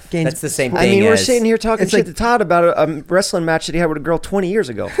part of. That's the same thing. I mean, we're sitting here talking shit to Todd about a wrestling match that he had with a girl 20 years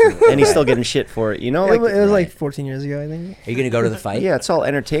ago, and he's still getting shit for it. You know, like it was like 14 years ago, I think. Are you gonna go to the fight? Yeah, it's all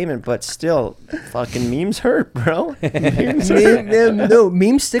entertainment, but still, fucking memes hurt, bro. No,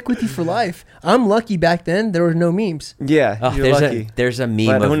 memes stick with you for life. I'm lucky back then there were no memes. Yeah, you're lucky. There's a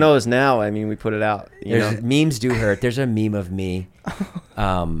meme. But who knows now? I mean, we put it out. Memes do hurt. There's a meme of me,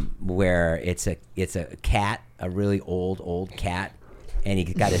 where it's a cat, a really old cat, and he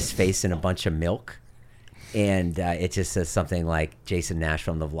got his face in a bunch of milk, and it just says something like Jason Nash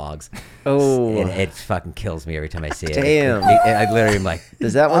from the vlogs. Oh, it fucking kills me every time I see it. Damn, I literally am like,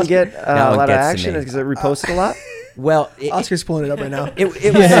 does that one get a lot of action? Because it reposted a lot. Well, Oscar's pulling it up right now.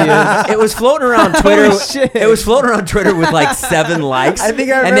 It was floating around Twitter. It was floating around Twitter with like 7 likes. I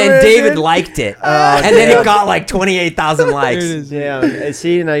think I and then David liked it, and then it got like 28,000 likes. Yeah,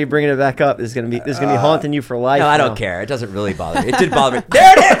 see, now you're bringing it back up. This is gonna be haunting you for life. No, I don't care. It doesn't really bother me. It did bother me.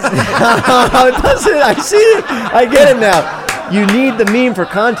 There it is. It doesn't. I see it. I get it now. You need the meme for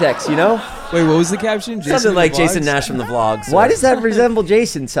context, you know. Wait, what was the caption? Something like Jason Nash from the vlogs. Why does that resemble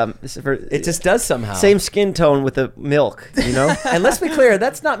Jason? It just does somehow. Same skin tone with the milk, you know? And let's be clear,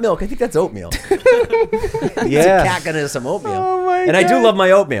 that's not milk. I think that's oatmeal. It's a cat gonna have some oatmeal. Oh my and I do love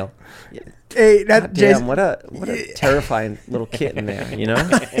my oatmeal. Hey, that damn, what a terrifying little kitten there, you know?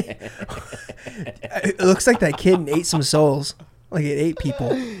 It looks like that kid ate some souls. Like it ate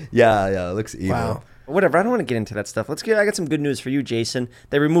people. Yeah, it looks evil. Wow. Whatever, I don't want to get into that stuff. I got some good news for you, Jason.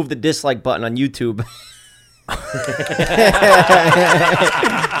 They removed the dislike button on YouTube.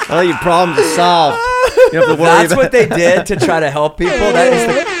 All your problems are solved. You don't have to worry That's what they did to try to help people. That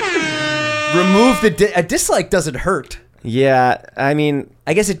is remove a dislike doesn't hurt. Yeah, I mean,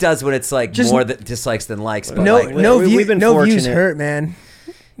 I guess it does when it's like Just more dislikes than likes. But we've been no views fortunate. hurt, man.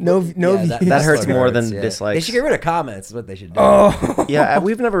 No views. That hurts more than dislikes. They should get rid of comments. Is what they should do. Oh. Yeah,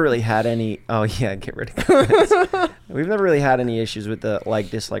 we've never really had any. Oh yeah, get rid of comments. We've never really had any issues with the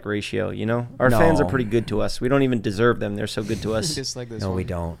like-dislike ratio. You know, our fans are pretty good to us. We don't even deserve them. They're so good to us. Dislike this No, one. we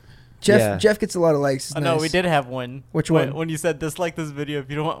don't. Jeff gets a lot of likes. It's No, nice. we did have one. Which one? When you said dislike this video if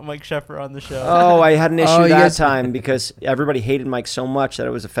you don't want Mike Sheffer on the show. Oh, I had an issue you that guys- time because everybody hated Mike so much that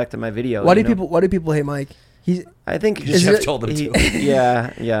it was affecting my video. Why do people hate Mike? I think Jeff told them to.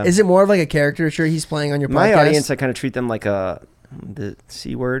 Yeah. Is it more of like a caricature he's playing on your podcast? My audience, I kind of treat them like the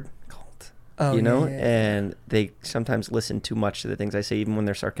C word cult, Oh, you know, yeah. and they sometimes listen too much to the things I say, even when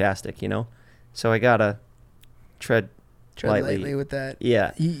they're sarcastic, you know. So I gotta tread lightly with that.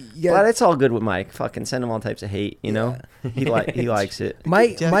 Yeah, You but gotta- it's all good with Mike. Fucking send him all types of hate, you know. He likes it.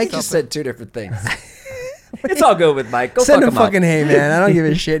 Mike just said 2 different things. It's all good with Mike. Go send fuck him him fucking hey, man. I don't give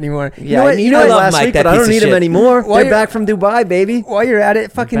a shit anymore. Yeah, what? I love what? last week, that but I don't piece of need him shit. anymore. While They're you're- back from Dubai, baby. While you're at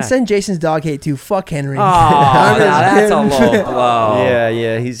it, fucking back. send Jason's dog hate too. Fuck Henry. Oh, I'm just that's a kidding. low blow.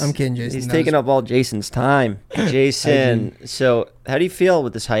 Yeah. I'm kidding, Jason. He's That taking was- up all Jason's time. Jason, so how do you feel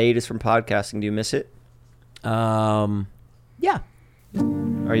with this hiatus from podcasting? Do you miss it? Yeah.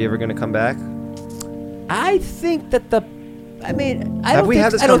 Are you ever going to come back? I think that I mean, I Have don't we think,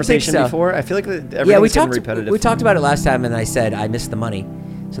 had this I don't think conversation so. before? I feel like everything's Yeah, we getting talked. repetitive. We talked about it last time, and I said I missed the money.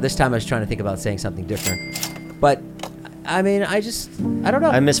 So this time I was trying to think about saying something different. But I mean, I don't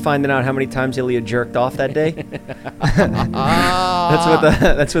know. I miss finding out how many times Ilya jerked off that day.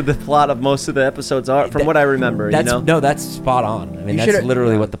 That's what the plot of most of the episodes are, from what I remember. That's spot on. I mean, You that's should've-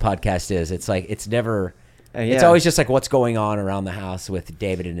 literally what the podcast is. It's like it's never. It's yeah. always just like what's going on around the house with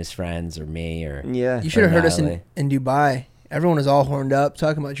David and his friends, or me, or Yeah. You should have heard us Natalie. in Dubai. Everyone was all horned up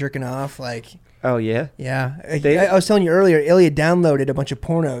talking about jerking off. Like, Oh yeah. yeah. They- I was telling you earlier, Ilya downloaded a bunch of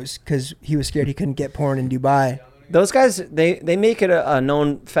pornos because he was scared he couldn't get porn in Dubai. Those guys, they make it a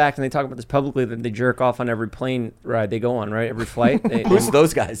known fact, and they talk about this publicly, that they jerk off on every plane ride they go on, right? Every flight. Who's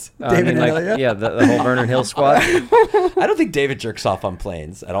those guys? David and Elliot? Yeah, the whole Vernon Hill squad. I don't think David jerks off on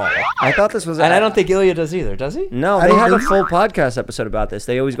planes at all, I thought this was. and I don't think Ilya does either. Does he? No, I they don't had a think- full podcast episode about this.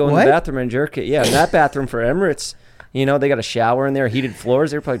 They always go in What? the bathroom and jerk it. Yeah, that bathroom for Emirates. You know, they got a shower in there, heated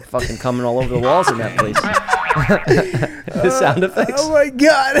floors. They're probably fucking coming all over the walls in that place. The sound effects. Oh my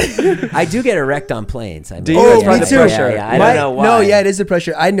god. I do get erect on planes. Do you? Oh, It's probably me the too. pressure. I don't know why. No, yeah, it is the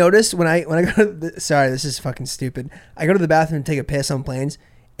pressure. I noticed when I go to the, sorry, this is fucking stupid. I go to the bathroom and take a piss on planes,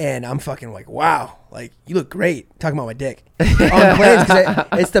 and I'm fucking like, wow, like you look great. Talking about my dick on planes because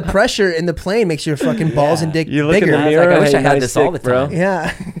it's the pressure in the plane makes your fucking balls and dick You look bigger. in the I was mirror. like, I wish hey, I had nice this all dick, the time.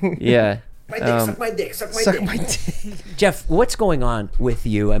 Yeah. Yeah. My dick, suck my dick, suck my dick. Jeff, what's going on with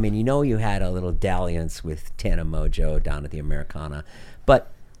you? I mean, you know you had a little dalliance with Tana Mojo down at the Americana,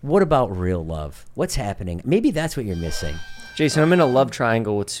 but what about real love? What's happening? Maybe that's what you're missing. Jason, I'm in a love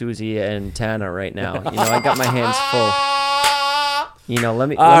triangle with Susie and Tana right now. You know, I got my hands full. You know, let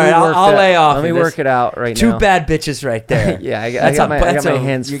me All right, work I'll lay off. Let me of this. work it out right Two now. bad bitches right there. Yeah, I got my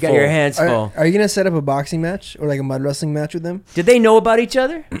hands You full. got your hands full. Are you gonna set up a boxing match or like a mud wrestling match with them? Did they know about each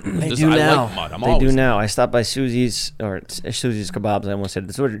other? They Just- do I now. like mud. I'm They do always- now. I stopped by Susie's Susie's Kebabs. I almost said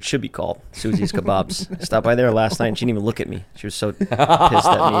that's what it should be called. Susie's Kebabs. I stopped by there last night and she didn't even look at me. She was so pissed at me for what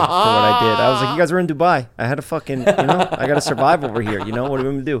I did. I was like, you guys were in Dubai. I had to fucking, I got to survive over here. You know, what do you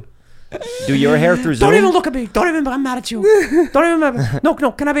want me to do? Do your hair through Zoom? Don't even look at me. Don't even. I'm mad at you. Don't even. No.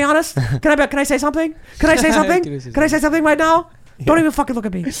 Can I be honest? Can I say something? Can I say something? Can I say something right now? Don't even fucking look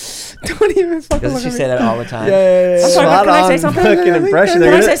at me. Don't even fucking Doesn't look she at me. say that all the time? Yeah. I'm sorry, Spot can I say on something? fucking impression. Can They're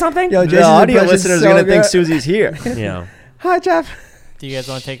I gonna- say something? Yo, The Jason's audio impression's listeners so are going to think good. Susie's here. Yeah. Hi, Jeff. Do you guys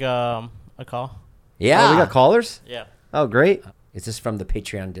want to take a call? Yeah. Oh, we got callers? Yeah. Oh, great. Is this from the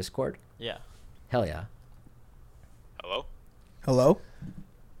Patreon Discord? Yeah. Hell yeah. Hello? Hello.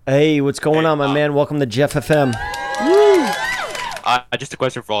 Hey, what's going on, my man? Welcome to Jeff FM. Just a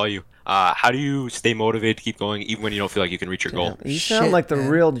question for all of you. How do you stay motivated to keep going even when you don't feel like you can reach your goal? You Shit, sound like the man.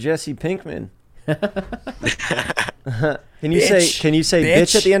 real Jesse Pinkman. Can you Bitch. say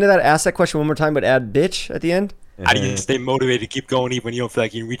bitch at the end of that? Ask that question one more time, but add bitch at the end. How do you stay motivated to keep going even when you don't feel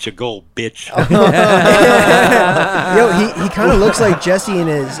like you can reach a goal, bitch? Yo, he kind of looks like Jesse in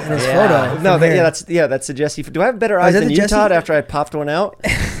his photo. No, from here. that's the Jesse. Do I have better is eyes that than the you, Jesse? Todd? After I popped one out,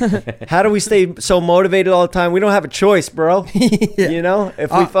 how do we stay so motivated all the time? We don't have a choice, bro. Yeah. You know,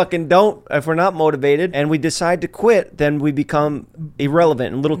 if we fucking don't, if we're not motivated and we decide to quit, then we become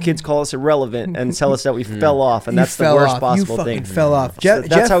irrelevant, and little kids call us irrelevant and tell us that we fell off, and You that's the fell worst off. possible You fucking thing. fell off. So Jeff,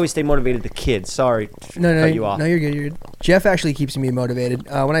 that's Jeff, how we stay motivated to kids. Sorry, No, cut you off. no, you're good. You're good. Jeff actually keeps me motivated.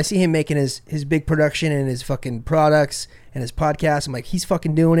 When I see him making his big production and his fucking products and his podcast, I'm like, he's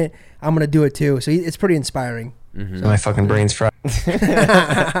fucking doing it. I'm gonna do it too. So it's pretty inspiring. My fucking brain's fried. Jesse,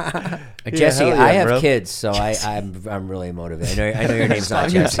 hell yeah, I have bro. kids, so I'm really motivated. I know your name's not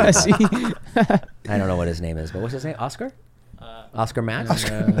Jesse. Jesse. I don't know what his name is, but what's his name? Oscar? Oscar Matt?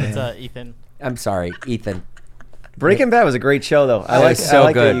 It's Ethan. I'm sorry, Ethan. Breaking Bad was a great show, though. I That like was so I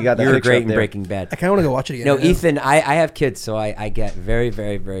like good. that you got that were picture great up in there. Breaking Bad. I kind of want to go watch it again. No, right now. Ethan, I have kids, so I get very,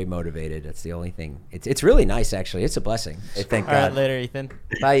 very, very motivated. That's the only thing. It's really nice, actually. It's a blessing. Thank All right, God. later, Ethan.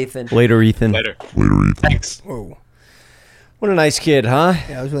 Bye, Ethan. Later, Ethan. Later. Thanks. Whoa. What a nice kid, huh?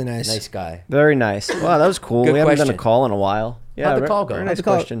 Yeah, it was really nice. Nice guy. Very nice. Wow, that was cool. Good we haven't done a question. call in a while. Yeah, How'd the call go? Very What's nice it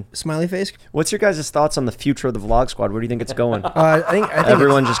called? question. Smiley face. What's your guys' thoughts on the future of the Vlog Squad? Where do you think it's going? I think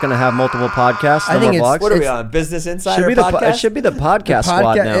Everyone just going to have multiple podcasts, I no think more it's- vlogs? what are we on? Business Should Insider be it should be the podcast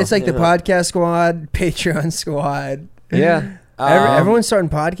squad now. It's like the podcast squad, Patreon squad. yeah. Everyone's starting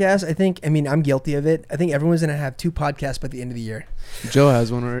podcasts. I mean, I'm guilty of it. I think everyone's gonna have 2 podcasts by the end of the year. Joe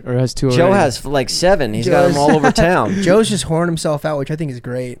has one or has 2 Joe already. has like 7. He's Joe got has- them all over town. Joe's just whoring himself out, which I think is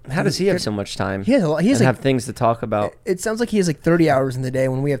great. How does he have so much time? He has a lot. He has and like have things to talk about. it sounds like he has like 30 hours in the day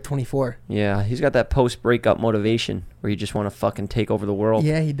when we have 24. Yeah, he's got that post-breakup motivation where you just want to fucking take over the world.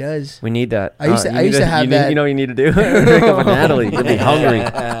 Yeah, he does. We need that. I used to- you I used need to have you need- that. You know what you need to do? Break up with Natalie. You'll be hungry.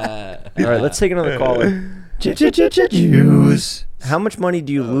 All right, let's take another caller. Juice. How much money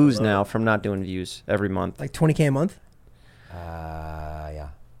do you lose now from not doing views every month? Like 20K a month. Yeah.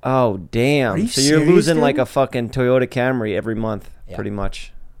 Oh, damn. Are you So you're serious, losing dude? like a fucking Toyota Camry every month, Yeah. pretty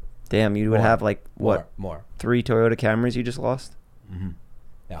much. Damn, you would More. have like, what, More. 3 Toyota Camrys you just lost?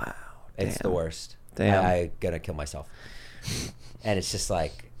 Yeah. Wow. It's the damn. worst. Damn. I gotta kill myself. And it's just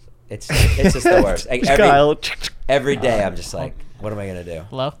like, it's just the worst. Like Kyle. every day I'm just like, what am I gonna do?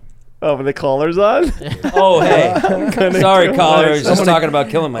 Hello? Oh, when the caller's on? Oh, hey. Sorry, caller. I was just I'm gonna- talking about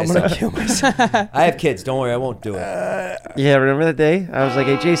killing I'm gonna myself. kill myself. I have kids. Don't worry. I won't do it. Yeah, remember that day? I was like,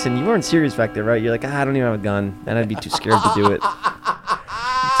 hey, Jason, you weren't serious back there, right? You're like, I don't even have a gun. And I'd be too scared to do it.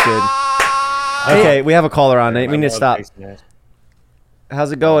 It's good. Okay, we have a caller on. We need to stop.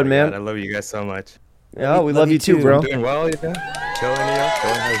 How's it going, I man? love you guys so much. Oh, we love you too, bro. Doing well, you know? Chilling, you know?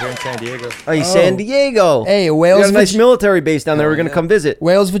 Chilling here in San Diego. Hey, San Diego. Hey, We Wales, got a nice vag- military base down there. We're going to come visit.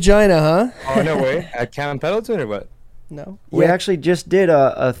 Wales vagina, huh? Oh, no way. At Camp Pendleton or what? No. We actually just did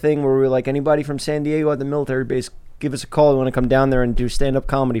a thing where we were like, anybody from San Diego at the military base, give us a call. We want to come down there and do stand-up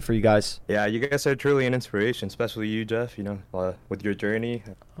comedy for you guys. Yeah, you guys are truly an inspiration, especially you, Jeff. With your journey.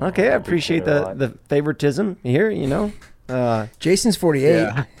 Okay, I appreciate the favoritism here. Jason's 48.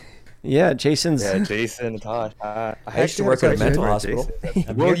 Yeah. Yeah, Jason's. Yeah, Jason, Tosh. I used to work at a mental hospital.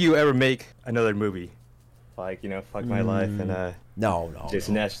 Will you ever make another movie? Like, Fuck My Life and No.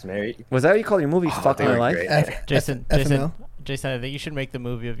 Jason Nash is married. Was that what you call your movie? Fuck they My were Life. great. Jason, FML? I think you should make the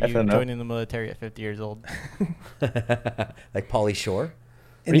movie of you FML. joining the military at 50 years old. Like Pauly Shore.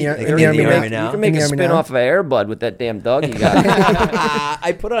 In the You army can now. You can make In a the army spin now. off of Air Bud with that damn dog you got.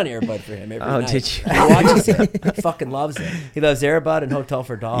 I put on Airbud for him every night. Did you? He watches it. He fucking loves it. He loves Airbud and Hotel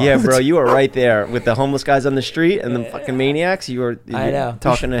for Dogs. Yeah, bro, you were right there with the homeless guys on the street and the fucking maniacs. You were I know.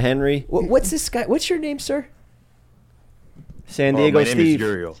 talking to Henry. What's this guy? What's your name, sir? San Diego my name Steve. is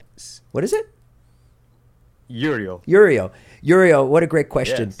Uriel. What is it? Uriel. Uriel, what a great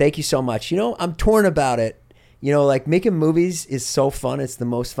question. Yes. Thank you so much. I'm torn about it. Like making movies is so fun. It's the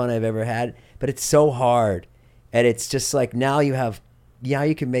most fun I've ever had, but it's so hard. And it's just like now you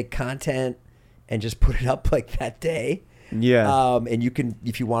can make content and just put it up like that day. Yeah. And you can,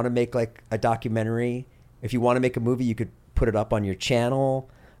 if you want to make like a documentary, if you want to make a movie, you could put it up on your channel.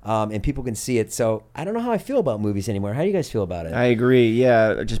 And people can see it. So I don't know how I feel about movies anymore. How do you guys feel about it? I agree.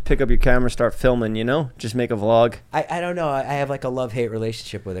 Yeah, just pick up your camera, start filming. Just make a vlog. I don't know. I have like a love-hate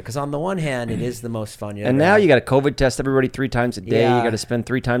relationship with it because on the one hand, it is the most fun. And now you got to COVID test everybody 3 times a day. Yeah. You got to spend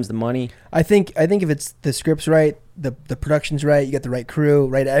 3 times the money. I think if it's the script's right, the production's right, you got the right crew,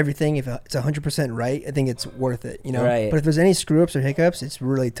 right everything. If it's 100% right, I think it's worth it. Right. But if there's any screw ups or hiccups, it's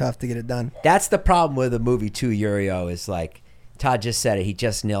really tough to get it done. That's the problem with a movie too, Yurio, is like Todd just said it. He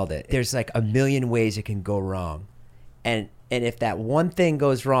just nailed it. There's like a million ways it can go wrong. And if that one thing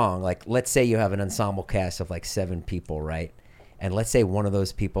goes wrong, like let's say you have an ensemble cast of like 7 people, right? And let's say one of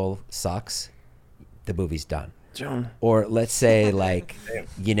those people sucks, the movie's done. John. Or let's say like,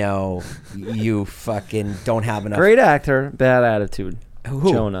 you fucking don't have enough. Great actor, bad attitude.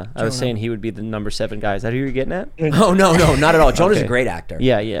 Who? Jonah. I was saying he would be the number 7 guy. Is that who you're getting at? Oh, no, not at all. Jonah's Okay. a great actor.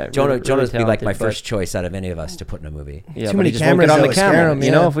 Yeah. Jonah's be like talented, my but- first choice out of any of us to put in a movie. Yeah, Too but many he just won't cameras, get on though, the scare camel. him,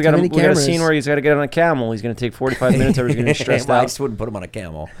 You know, yeah. if we Too got many a scene cameras. where he's got to get on a camel, he's going to take 45 minutes or he's going to get stressed I out. just wouldn't put him on a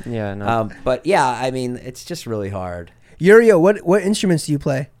camel. Yeah, no. But yeah, I mean, it's just really hard. Yurio, what instruments do you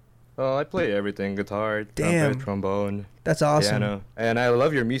play? Oh, I play everything: guitar, Damn. trumpet, trombone, That's awesome. piano, and I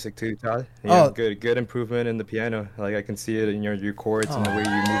love your music too, Todd. Oh. Good improvement in the piano. Like I can see it in your chords and the way you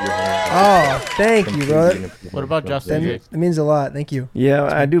move your hands. Oh, thank you, Completely bro. improvement. What about Justin? That means a lot. Thank you. Yeah,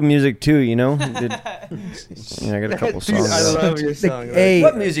 I do music too, I got a couple Dude, songs. I out. love your song. hey-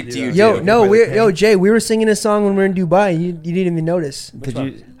 What music do you Yo, do? no, Jay, we were singing a song when we were in Dubai. You didn't even notice. Did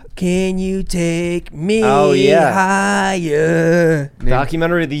you Can you take me Oh, yeah. higher?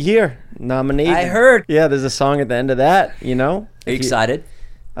 documentary of the year nominated? I heard. Yeah, there's a song at the end of that. Are you excited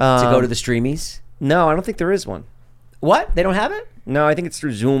to go to the streamies? No, I don't think there is one. What? They don't have it? No, I think it's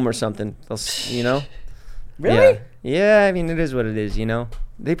through Zoom or something. Really? Yeah, I mean, it is what it is.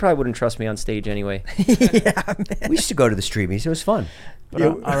 They probably wouldn't trust me on stage anyway. Yeah, man. We used to go to the streamies. It was fun. But,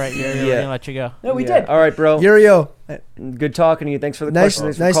 all right, we're Yeah. going to let you go. No, we Yeah. did. All right, bro. Yurio, Good talking to you. Thanks for the Nice-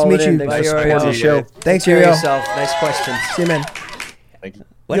 questions. Thanks nice for to calling meet in. you. Thanks Bye, for Yurio. supporting the show. thanks, Take care of Yurio. yourself. Nice questions. See you, man. Thank you.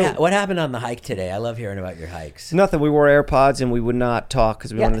 What happened on the hike today? I love hearing about your hikes. Nothing. We wore AirPods and we would not talk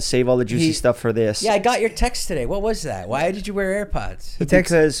because we Yeah. wanted to save all the juicy He- stuff for this. Yeah, I got your text today. What was that? Why did you wear AirPods?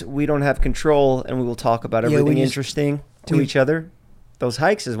 Because we don't have control and we will talk about Yeah, everything we just- interesting to we- each other. Those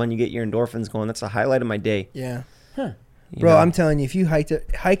hikes is when you get your endorphins going. That's the highlight of my day. Yeah. You Bro, know? I'm telling you, if you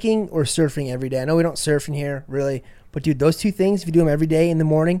hiking or surfing every day, I know we don't surf in here, really, but dude, those 2 things, if you do them every day in the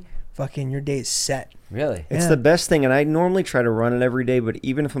morning, fucking your day is set. Really? It's Yeah. the best thing, and I normally try to run it every day. But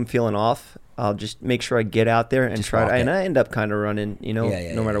even if I'm feeling off, I'll just make sure I get out there and Just try. walk it. And I end up kind of running, no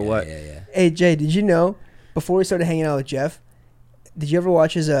matter what. Yeah. Hey, Jay, did you know, before we started hanging out with Jeff, did you ever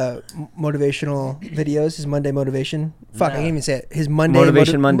watch his motivational videos, his Monday motivation? Fuck, I can't even say it. His Monday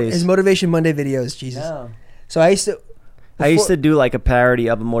Motivation Mondays. His Motivation Monday videos, Jesus. No. So I used to do like a parody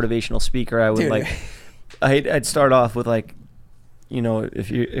of a motivational speaker. I would Dude. I'd start off with like,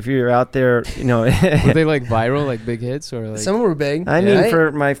 if you're out there, Were they like viral, like big hits, or like? some were big. I mean, right?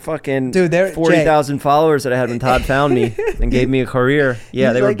 for my fucking Dude, they're- 40,000 followers that I had when Todd found me and gave me a career, yeah,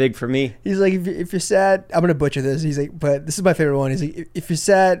 He's they were like- big for me. He's like, if you're sad, I'm gonna butcher this. He's like, but this is my favorite one. He's like, if you're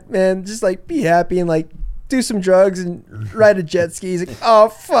sad, man, just like be happy and like do some drugs and ride a jet ski. He's like, oh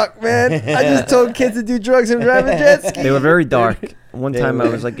fuck, man, I just told kids to do drugs and drive a jet ski. They were very dark. One They time I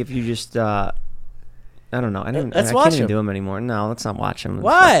were. was like, if you just I don't know. I Let's can't watch even him. do him anymore. No, let's not watch him.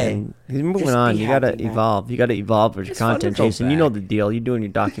 Why? He's moving Just on. be You gotta happy, man. evolve. You gotta evolve with your It's fun to content, go Jason. You know back. the deal. You're doing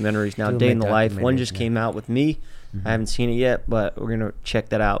your documentaries now. Doing Day my in the life. One documentaries, just yeah. came out with me. I haven't seen it yet, but we're gonna check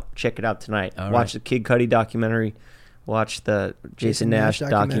that out. Check it out tonight. All Watch right. the Kid Cudi documentary. Watch the Jason Nash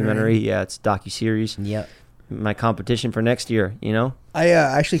documentary. documentary. Yeah, it's docu-series. Yep. My competition for next year, you know? I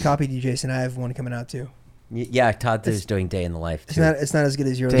actually copied you, Jason. I have one coming out too. Yeah, Todd is doing Day in the Life It's too. not as good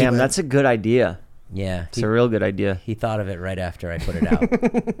as yours. Damn, but that's a good idea. Yeah, It's a real good idea. he thought of it right after I put it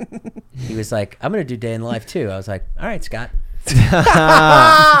out. He was like, "I'm gonna do Day in the Life too." I was like, "All right, Scott."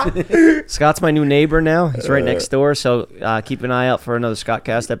 Scott's my new neighbor now. He's right next door, so keep an eye out for another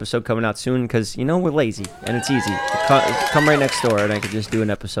Scottcast episode coming out soon. Because we're lazy and it's easy. Come right next door, and I could just do an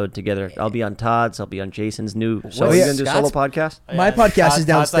episode together. I'll be on Todd's. I'll be on Jason's new. So What's are you gonna do a solo Scott's- podcast? Oh, My podcast is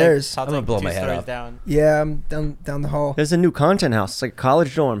downstairs. Todd's I'm gonna blow two my head stories off. down. Yeah, I'm down the hall. There's a new content house. It's like a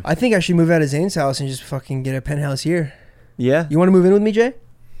college dorm. I think I should move out of Zane's house and just fucking get a penthouse here. Yeah, You want to move in with me, Jay?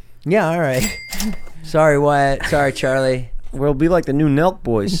 Yeah, all right. Sorry, Wyatt. Sorry, Charlie. we'll be like the new Nelk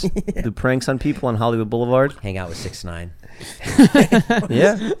Boys. Do pranks on people on Hollywood Boulevard. Hang out with 6ix9ine.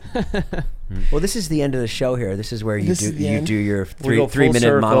 Yeah, Well, this is the end of the show here. This is where you This is the end. do your we go full 3 minute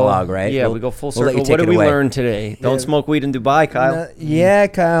circle. monologue, right? Yeah, We'll- we go full we'll let circle. you take What did it we away. learn today? Don't smoke weed in Dubai, Kyle. No, yeah,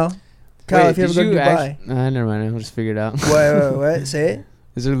 Kyle. Kyle, if you ever go to Dubai. Never mind. I'll just figure it out. What? Say it.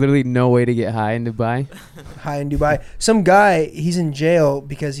 Is there literally no way to get high in Dubai? Hi in Dubai. Some guy, he's in jail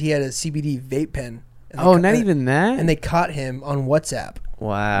because he had a CBD vape pen. And they Oh, ca- not even that. And they caught him on WhatsApp.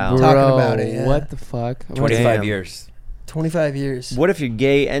 Wow. Talking Bro, about it, yeah. What the fuck? 25 Damn. years. 25 years. What if you're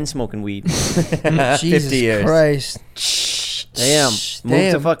gay and smoking weed? Jesus 50 years. Christ. Damn. Shh, Move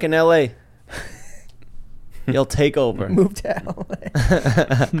to damn. fucking LA. He'll take over. Moved to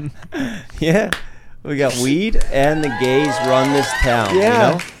LA. Yeah. We got weed and the gays run this town.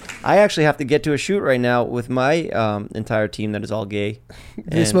 Yeah. You know? I actually have to get to a shoot right now with my entire team that is all gay. Do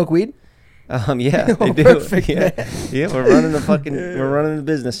they And, smoke weed? Yeah, they Oh, do. perfect, Yeah. man. Yeah, we're running the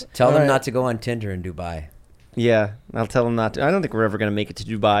business. Tell them Alright. not to go on Tinder in Dubai. Yeah, I'll tell them not to. I don't think we're ever going to make it to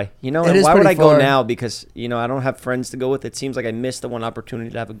Dubai. You know, It and is why would pretty I go far. now? Because, I don't have friends to go with. It seems like I missed the one opportunity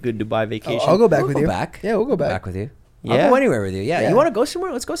to have a good Dubai vacation. I'll go back We'll with go you. back. Yeah, we'll go back. With you. Yeah? I'll go anywhere with you. Yeah. Yeah. You want to go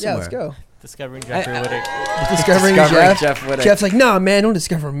somewhere? Let's go Yeah, somewhere. let's go. Discovering Jeffrey Whittick. Discovering Discovering Jeff. Jeff Whittick. Jeff's like, nah, man, don't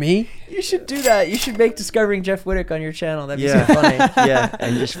discover me. You should do that. You should make Discovering Jeff Whittick on your channel. That'd be Yeah. so funny. Yeah,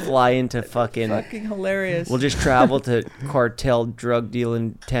 and just fly into fucking... Fucking hilarious. We'll just travel to cartel drug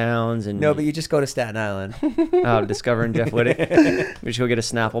dealing towns and... no, but you just go to Staten Island. discovering Jeff Whittick. We just go get a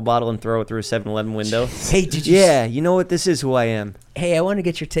Snapple bottle and throw it through a 7-Eleven window. Hey, did you? Yeah, you know what? This is who I am. Hey, I want to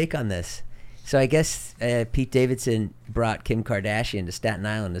get your take on this. So I guess Pete Davidson brought Kim Kardashian to Staten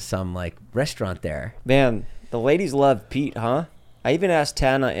Island to some restaurant there. Man, the ladies love Pete, huh? I even asked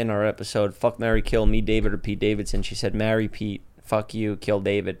Tana in our episode, fuck, marry, kill, me, David, or Pete Davidson. She said, marry Pete, fuck you, kill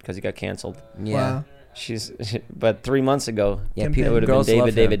David, because he got canceled. Yeah. Wow. But 3 months ago, Yeah, Kim it people, would have been girls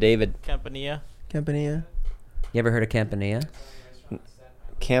love David, him. David. Campania. Campania. You ever heard of Campanilla?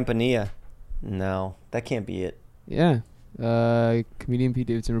 Campania. No, that can't be it. Yeah. Comedian Pete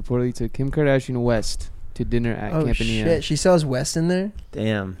Davidson reportedly took Kim Kardashian west to dinner at Oh, Campanilla. shit. She sells West in there?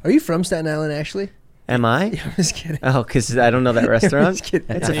 Damn. Are you from Staten Island, actually? Am I? I'm just kidding. Oh, because I don't know that I'm restaurant? just kidding.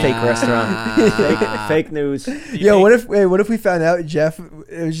 It's a fake restaurant. Fake news. Yo, what if we found out Jeff,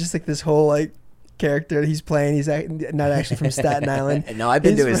 it was just like this whole character he's playing, he's not actually from Staten Island. No, I've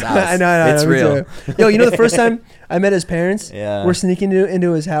been to He's his from- house. I know, It's me real. too. Yo, you know the first time I met his parents? Yeah. We're sneaking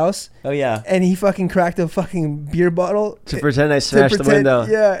into his house, Oh, yeah. and he fucking cracked a fucking beer bottle. To pretend I to smashed the pretend- window.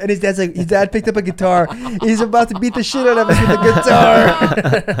 Yeah, and his dad picked up a guitar. He's about to beat the shit out of us with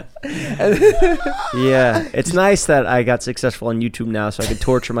the guitar. Yeah, it's nice that I got successful on YouTube now, so I can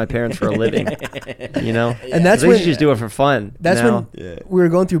torture my parents for a living. You know, And that's they when should just do it for fun. that's now. when we were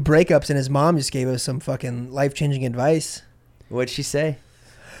going through breakups, and his mom just gave us some fucking life-changing advice. What'd she say?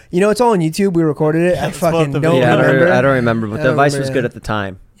 You know, it's all on YouTube. We recorded it. I It's both fucking of don't you. Yeah, remember. I don't remember, but I the don't advice remember, was good yeah. at the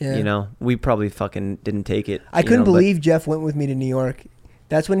time. Yeah. You know, we probably fucking didn't take it. I you couldn't know, but- believe Jeff went with me to New York.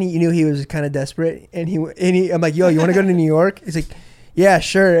 That's when you knew he was kind of desperate, and I'm like, yo, you want to go to New York? He's like, yeah,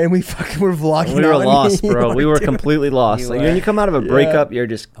 sure. And we fucking were vlogging. we were out in lost, New bro. York, We were dude. completely lost. You Like were. when you come out of a breakup, you're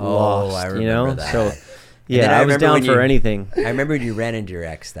just Oh, lost. I you know, remember that. so then yeah, I I was remember down when for you- anything. I remember you ran into your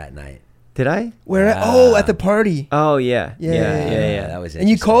ex that night. Did I? Where? Yeah. Oh, at the party. Oh yeah, Yeah, yeah. yeah, That was And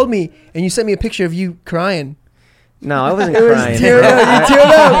you interesting. called me, and you sent me a picture of you crying. No, I wasn't It was crying. teared up. You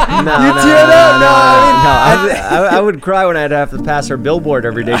teared up. No, You no, teared no, up. no, No, I would cry when I'd have to pass her billboard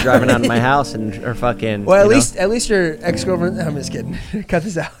every day driving out of my house and her fucking. Well, you at least your ex-girlfriend. I'm just kidding. Cut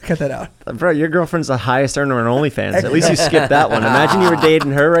this out. Cut that out. know. Bro, your girlfriend's the highest earner on OnlyFans. At least you skipped that one. Imagine you were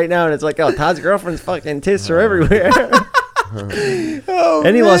dating her right now and it's like, oh, Todd's girlfriend's fucking tits are everywhere. Oh,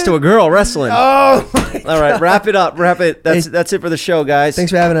 And he lost to a girl wrestling. Oh. All right, wrap it up. Wrap it. That's it for the show, guys.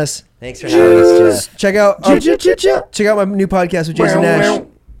 Thanks for having us. Thanks for having us, Jeff. Check out my new podcast with Jason Nash.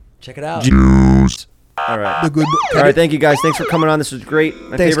 Check it out. All right. The good. All right, thank you guys. Thanks for coming on. This was great.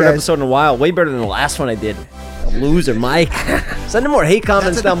 My Thanks, favorite guys. episode in a while. Way better than the last one I did. Loser, Mike. Send him more hate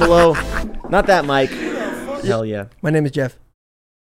comments down below. Not that, Mike. Hell yeah. My name is Jeff.